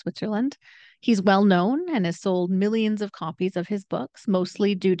Geneva, Switzerland. He's well known and has sold millions of copies of his books,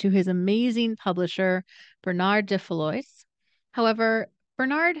 mostly due to his amazing publisher, Bernard de Falois. However,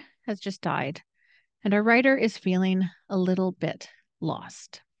 Bernard has just died, and our writer is feeling a little bit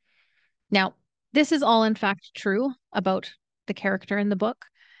lost. Now, this is all in fact true about the character in the book.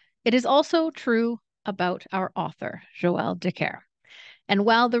 It is also true about our author, Joël Dicker. And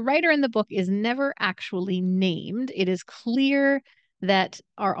while the writer in the book is never actually named, it is clear that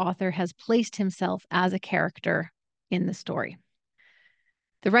our author has placed himself as a character in the story.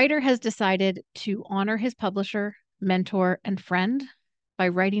 The writer has decided to honor his publisher, mentor, and friend by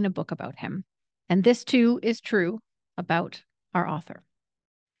writing a book about him. And this too is true about our author.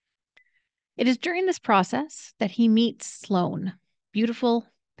 It is during this process that he meets Sloane, beautiful,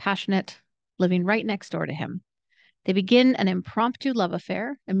 passionate, living right next door to him. They begin an impromptu love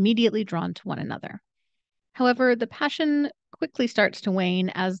affair, immediately drawn to one another. However, the passion quickly starts to wane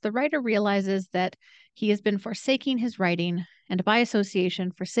as the writer realizes that he has been forsaking his writing and, by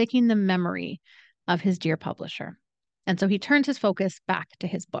association, forsaking the memory of his dear publisher. And so he turns his focus back to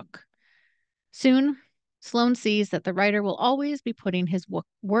his book. Soon, Sloane sees that the writer will always be putting his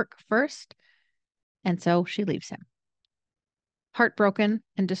work first, and so she leaves him. Heartbroken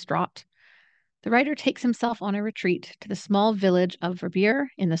and distraught, the writer takes himself on a retreat to the small village of Verbier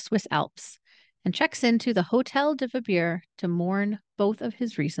in the Swiss Alps and checks into the Hôtel de Verbier to mourn both of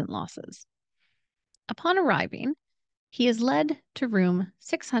his recent losses. Upon arriving, he is led to room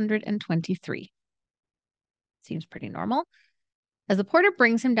 623. Seems pretty normal. As the porter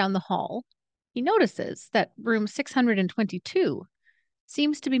brings him down the hall, he notices that room 622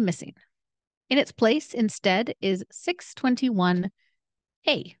 seems to be missing. In its place, instead, is 621A.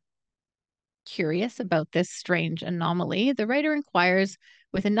 Curious about this strange anomaly, the writer inquires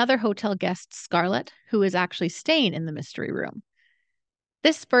with another hotel guest, Scarlett, who is actually staying in the mystery room.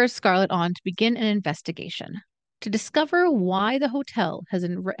 This spurs Scarlett on to begin an investigation to discover why the hotel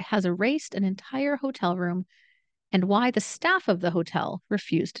has erased an entire hotel room and why the staff of the hotel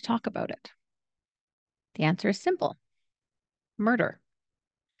refused to talk about it. The answer is simple: murder.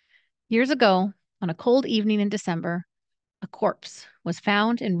 Years ago, on a cold evening in December, a corpse was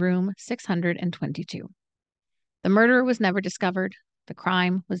found in room 622. The murderer was never discovered, the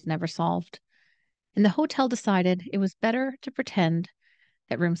crime was never solved, and the hotel decided it was better to pretend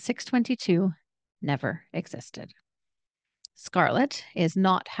that room 622 never existed. Scarlett is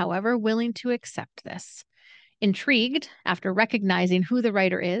not, however, willing to accept this. Intrigued, after recognizing who the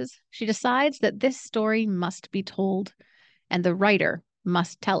writer is, she decides that this story must be told, and the writer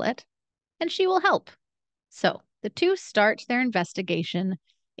must tell it, and she will help. So the two start their investigation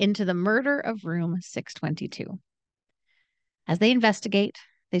into the murder of room 622. As they investigate,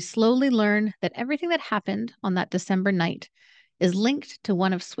 they slowly learn that everything that happened on that December night is linked to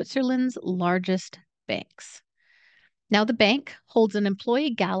one of Switzerland's largest banks. Now, the bank holds an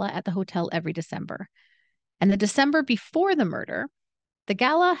employee gala at the hotel every December. And the December before the murder, the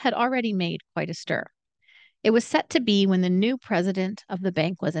gala had already made quite a stir. It was set to be when the new president of the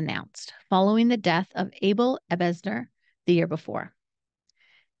bank was announced, following the death of Abel Ebesner the year before.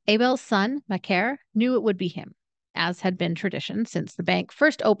 Abel's son, Macaire, knew it would be him, as had been tradition since the bank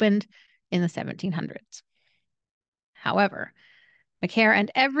first opened in the 1700s. However, Macaire and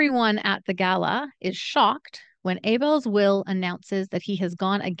everyone at the gala is shocked when Abel's will announces that he has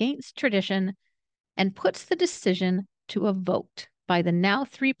gone against tradition and puts the decision to a vote by the now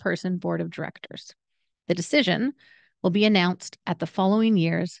 3-person board of directors. The decision will be announced at the following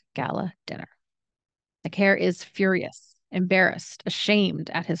year's gala dinner. Macaire is furious, embarrassed, ashamed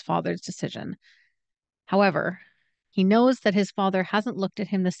at his father's decision. However, he knows that his father hasn't looked at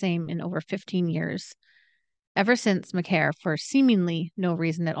him the same in over 15 years, ever since Macaire, for seemingly no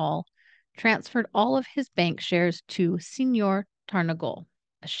reason at all, transferred all of his bank shares to Signor Tarnagol,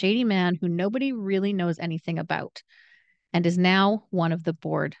 a shady man who nobody really knows anything about, and is now one of the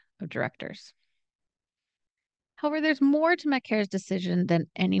board of directors. However, there's more to Macaire's decision than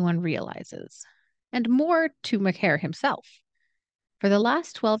anyone realizes, and more to Macaire himself. For the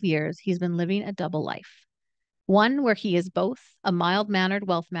last 12 years, he's been living a double life. One where he is both a mild-mannered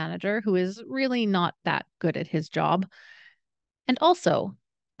wealth manager who is really not that good at his job, and also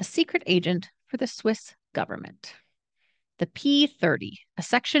a secret agent for the Swiss government. The P30, a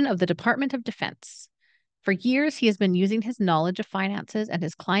section of the Department of Defense. For years, he has been using his knowledge of finances and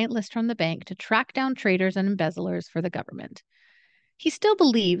his client list from the bank to track down traitors and embezzlers for the government. He still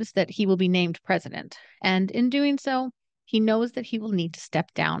believes that he will be named president, and in doing so, he knows that he will need to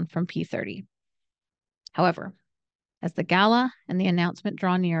step down from P30. However, as the gala and the announcement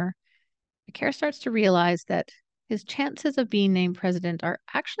draw near, Macaire starts to realize that his chances of being named president are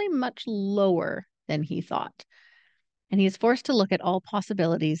actually much lower than he thought, and he is forced to look at all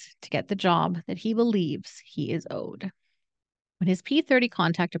possibilities to get the job that he believes he is owed. When his P30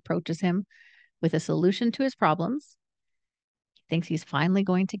 contact approaches him with a solution to his problems, he thinks he's finally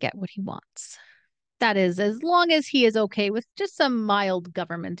going to get what he wants. That is, as long as he is okay with just some mild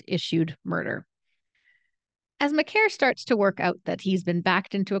government-issued murder. As Macaire starts to work out that he's been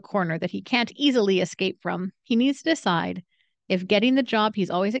backed into a corner that he can't easily escape from, he needs to decide if getting the job he's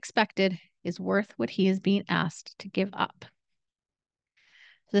always expected is worth what he is being asked to give up.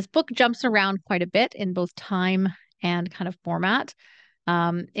 So this book jumps around quite a bit in both time and kind of format.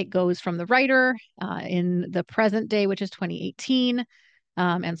 It goes from the writer in the present day, which is 2018,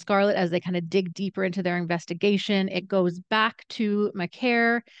 and Scarlett as they kind of dig deeper into their investigation. It goes back to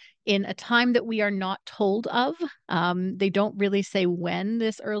Macaire in a time that we are not told of. They don't really say when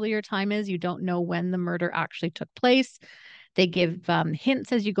this earlier time is. You don't know when the murder actually took place. They give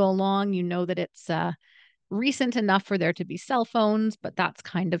hints as you go along. You know that it's recent enough for there to be cell phones, but that's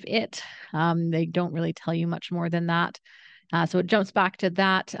kind of it. They don't really tell you much more than that. So it jumps back to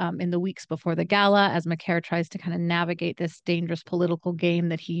that in the weeks before the gala as Macaire tries to kind of navigate this dangerous political game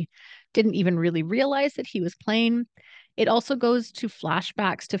that he didn't even really realize that he was playing. It also goes to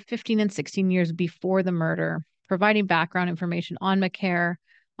flashbacks to 15 and 16 years before the murder, providing background information on Macaire,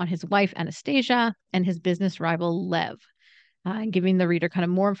 on his wife Anastasia, and his business rival Lev, and giving the reader kind of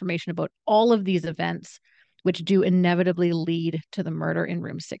more information about all of these events, which do inevitably lead to the murder in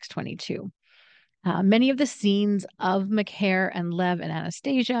room 622. Many of the scenes of Macaire and Lev and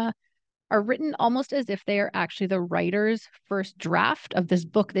Anastasia are written almost as if they are actually the writer's first draft of this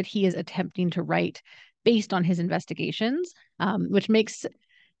book that he is attempting to write based on his investigations, which makes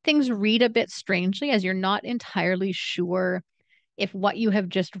things read a bit strangely as you're not entirely sure if what you have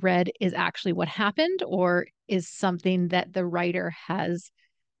just read is actually what happened or is something that the writer has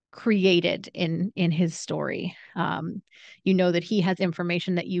created in his story. You know that he has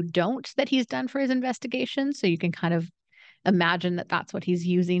information that you don't, that he's done for his investigation, so you can kind of imagine that that's what he's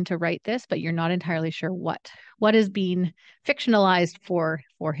using to write this, but you're not entirely sure what is being fictionalized for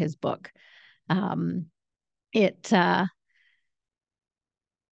his book. Gosh, I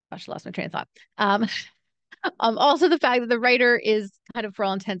lost my train of thought. Also, the fact that the writer is kind of, for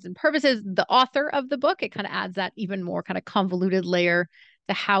all intents and purposes, the author of the book, it kind of adds that even more kind of convoluted layer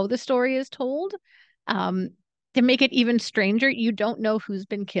to how the story is told. To make it even stranger, you don't know who's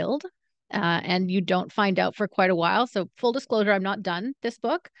been killed, and you don't find out for quite a while. So, full disclosure, I'm not done this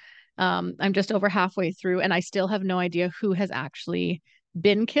book. I'm just over halfway through, and I still have no idea who has actually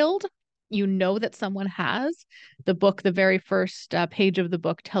been killed. You know that someone has. The book, the very first page of the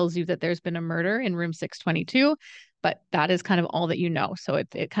book tells you that there's been a murder in room 622, but that is kind of all that you know. So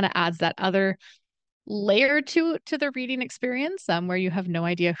it kind of adds that other layer to the reading experience, where you have no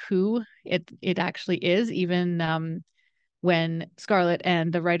idea who it actually is, even when Scarlett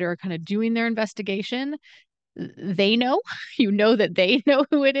and the writer are kind of doing their investigation. They know, you know that they know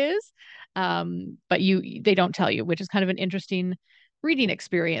who it is, but they don't tell you, which is kind of an interesting reading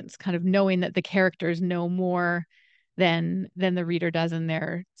experience, kind of knowing that the characters know more than the reader does, and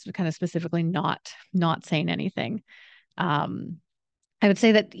they're kind of specifically not saying anything. I would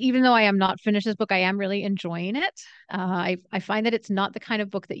say that even though I am not finished this book, I am really enjoying it. I find that it's not the kind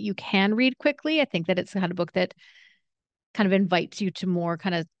of book that you can read quickly. I think that it's the kind of book that kind of invites you to more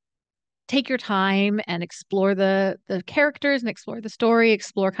kind of take your time and explore the characters and explore the story,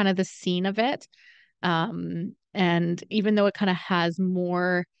 explore kind of the scene of it. And even though it kind of has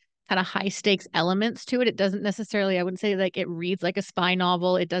more kind of high stakes elements to it, it doesn't necessarily, I wouldn't say like it reads like a spy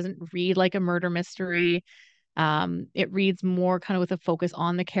novel. It doesn't read like a murder mystery. It reads more kind of with a focus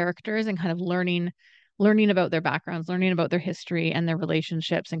on the characters and kind of learning about their backgrounds, learning about their history and their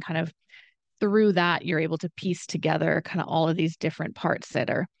relationships, and kind of through that you're able to piece together kind of all of these different parts that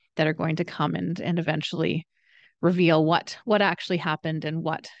are going to come and eventually reveal what actually happened and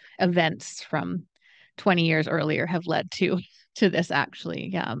what events from 20 years earlier have led to this actually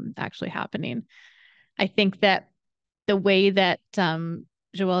happening. I think that the way that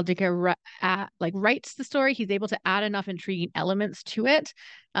Joël Dicker writes the story, he's able to add enough intriguing elements to it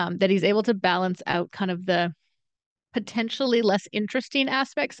that he's able to balance out kind of the potentially less interesting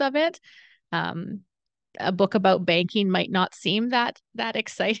aspects of it. A book about banking might not seem that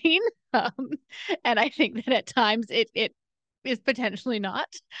exciting, and I think that at times it is potentially not.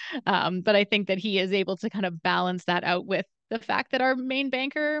 But I think that he is able to kind of balance that out with the fact that our main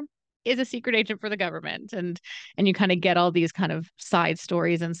banker is a secret agent for the government, and you kind of get all these kind of side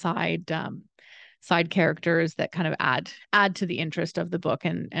stories and side characters that kind of add to the interest of the book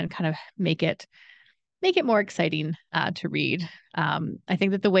and kind of make it more exciting to read. I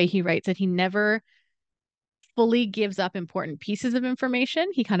think that the way he writes it, he never fully gives up important pieces of information.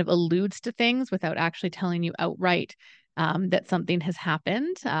 He kind of alludes to things without actually telling you outright that something has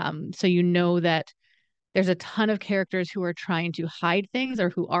happened. So you know that there's a ton of characters who are trying to hide things or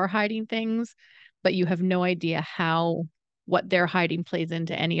who are hiding things, but you have no idea how what they're hiding plays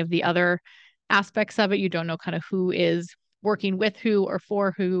into any of the other aspects of it. You don't know kind of who is working with who or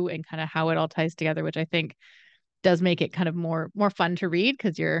for who and kind of how it all ties together, which I think does make it kind of more fun to read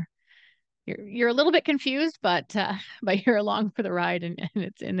because you're a little bit confused, but you're along for the ride, and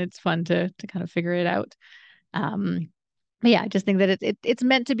it's fun to kind of figure it out. But yeah, I just think that it's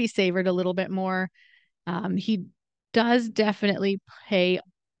meant to be savored a little bit more. He does definitely pay.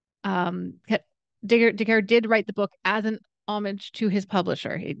 Dicker did write the book as an homage to his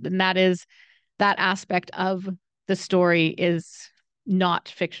publisher, and that aspect of the story is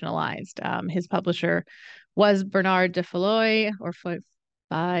not fictionalized. His publisher was Bernard de Falloy or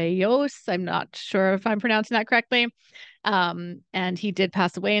Fayos. I'm not sure if I'm pronouncing that correctly. And he did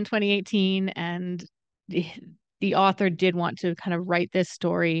pass away in 2018, and the author did want to kind of write this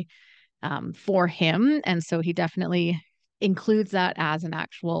story for him, and so he definitely includes that as an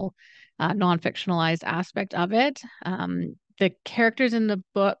actual non-fictionalized aspect of it. The characters in the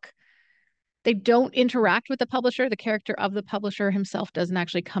book, they don't interact with the publisher. The character of the publisher himself doesn't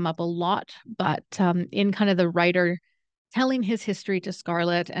actually come up a lot, but in kind of the writer telling his history to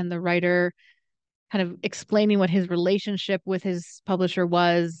Scarlett and the writer kind of explaining what his relationship with his publisher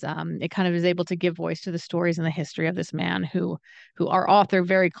was, it kind of is able to give voice to the stories and the history of this man who our author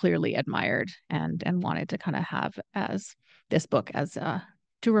very clearly admired and wanted to kind of have as this book as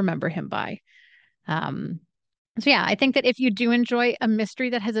to remember him by. So yeah, I think that if you do enjoy a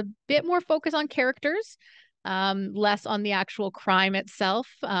mystery that has a bit more focus on characters, less on the actual crime itself,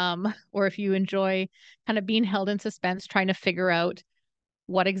 or if you enjoy kind of being held in suspense, trying to figure out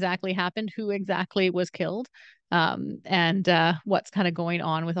what exactly happened, who exactly was killed, and what's kind of going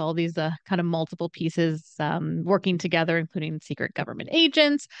on with all these kind of multiple pieces working together, including secret government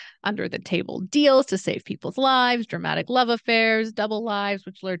agents, under the table deals to save people's lives, dramatic love affairs, double lives,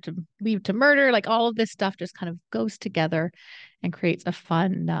 which lead to murder. Like all of this stuff just kind of goes together and creates a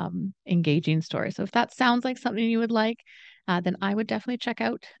fun, engaging story. So if that sounds like something you would like, then I would definitely check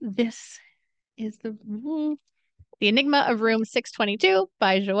out This is the Enigma of Room 622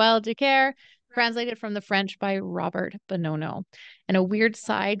 by Joël Dicker, translated from the French by Robert Bononno. And a weird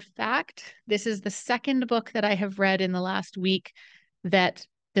side fact, this is the second book that I have read in the last week that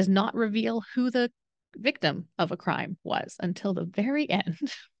does not reveal who the victim of a crime was until the very end.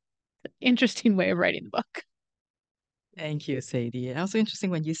 Interesting way of writing the book. Thank you, Sadie. And also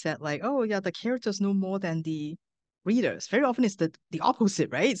interesting when you said like, oh yeah, the characters know more than the readers. Very often it's the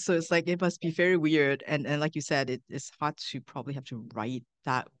opposite, right? So it's like it must be very weird. And like you said, it's hard to probably have to write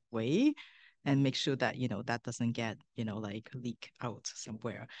that way and make sure that, that doesn't get, like leak out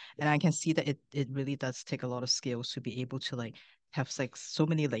somewhere. And I can see that it really does take a lot of skills to be able to like have like so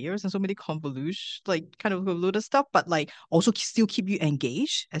many layers and so many convolution, like kind of convoluted stuff, but like also still keep you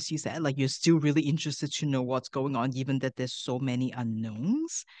engaged, as you said, like you're still really interested to know what's going on, even that there's so many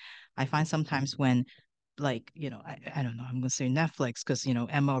unknowns. I find sometimes when like, I don't know, I'm gonna say Netflix because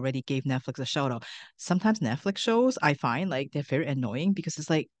Emma already gave Netflix a shout out. Sometimes Netflix shows I find like they're very annoying because it's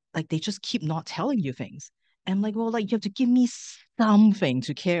like they just keep not telling you things. And I'm like, well, like you have to give me something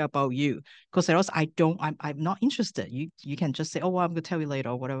to care about you, because else I'm not interested. You can just say, oh, well, I'm gonna tell you later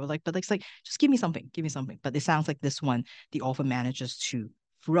or whatever. Like, but it's like just give me something, give me something. But it sounds like this one, the author manages to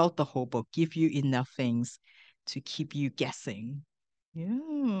throughout the whole book give you enough things to keep you guessing.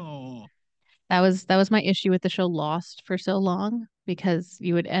 Yeah. That was my issue with the show Lost for so long, because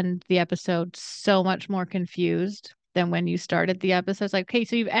you would end the episode so much more confused than when you started the episode. It's like, okay,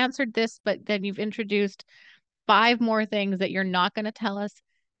 so you've answered this, but then you've introduced 5 more things that you're not going to tell us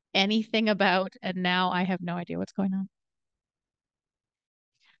anything about, and now I have no idea what's going on.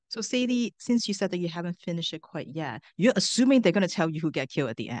 So Sadie, since you said that you haven't finished it quite yet, you're assuming they're gonna tell you who get killed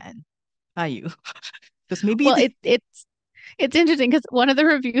at the end, are you? Because maybe Well, it's interesting because one of the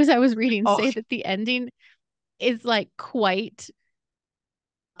reviews I was reading oh, say that the ending is like quite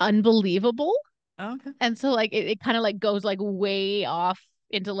unbelievable. okay. And so like it kind of like goes like way off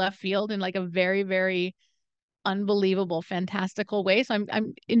into left field in like a very, very unbelievable, fantastical way. So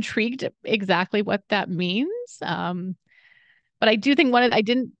I'm intrigued exactly what that means. But I do think I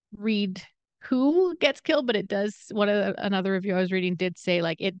didn't read who gets killed, but it does. Another review I was reading did say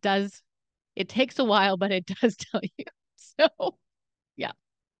like it takes a while, but it does tell you. So yeah.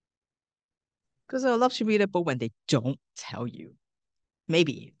 Because I love to read a book when they don't tell you.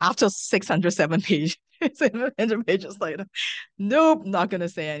 Maybe after 607 pages, 700 pages later. Nope, not gonna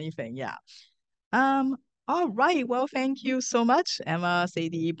say anything. Yeah. Um, all right. Well, thank you so much, Emma,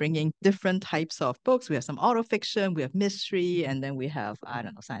 Sadie, bringing different types of books. We have some auto fiction, we have mystery, and then we have, I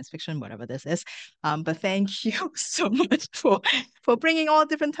don't know, science fiction, whatever this is. But thank you so much for bringing all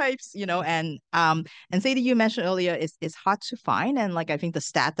different types, and Sadie, you mentioned earlier, it's hard to find, and like I think the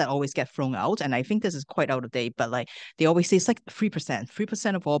stat that always get thrown out, and I think this is quite out of date, but like they always say it's like 3%.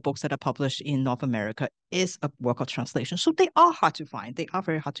 3% of all books that are published in North America is a work of translation. So they are hard to find. They are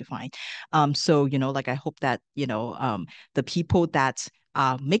very hard to find. So, like I hope that, the people that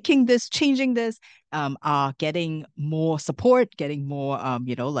are making this, changing this, are getting more support, getting more,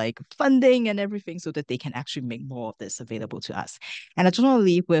 like funding and everything so that they can actually make more of this available to us. And I just want to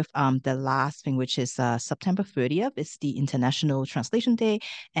leave with the last thing, which is September 30th is the International Translation Day.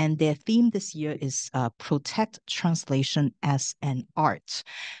 And their theme this year is Protect Translation as an Art.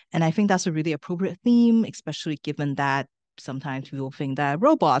 And I think that's a really appropriate theme, especially given that sometimes we will think that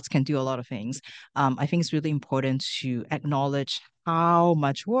robots can do a lot of things. I think it's really important to acknowledge how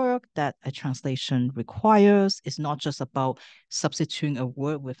much work that a translation requires. It's not just about substituting a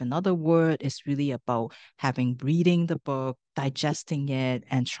word with another word. It's really about reading the book, digesting it,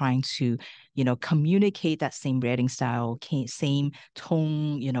 and trying to, communicate that same writing style, same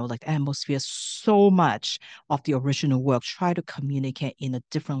tone, like atmosphere, so much of the original work. Try to communicate in a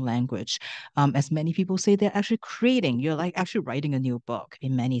different language. As many people say, you're like actually writing a new book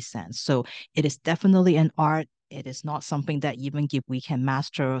in many sense. So it is definitely an art. It is not something that even if we can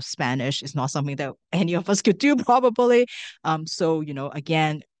master Spanish, it's not something that any of us could do probably. So,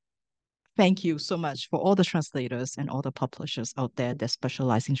 again, thank you so much for all the translators and all the publishers out there that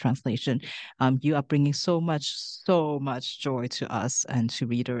specialize in translation. You are bringing so much joy to us and to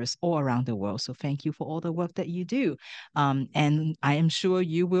readers all around the world. So thank you for all the work that you do. And I am sure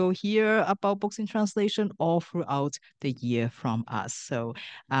you will hear about books in translation all throughout the year from us. So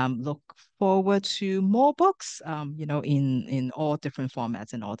look forward to more books, in all different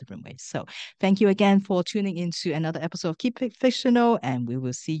formats and all different ways. So thank you again for tuning into another episode of Keep It Fictional, and we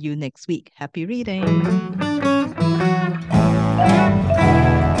will see you next week. Happy reading.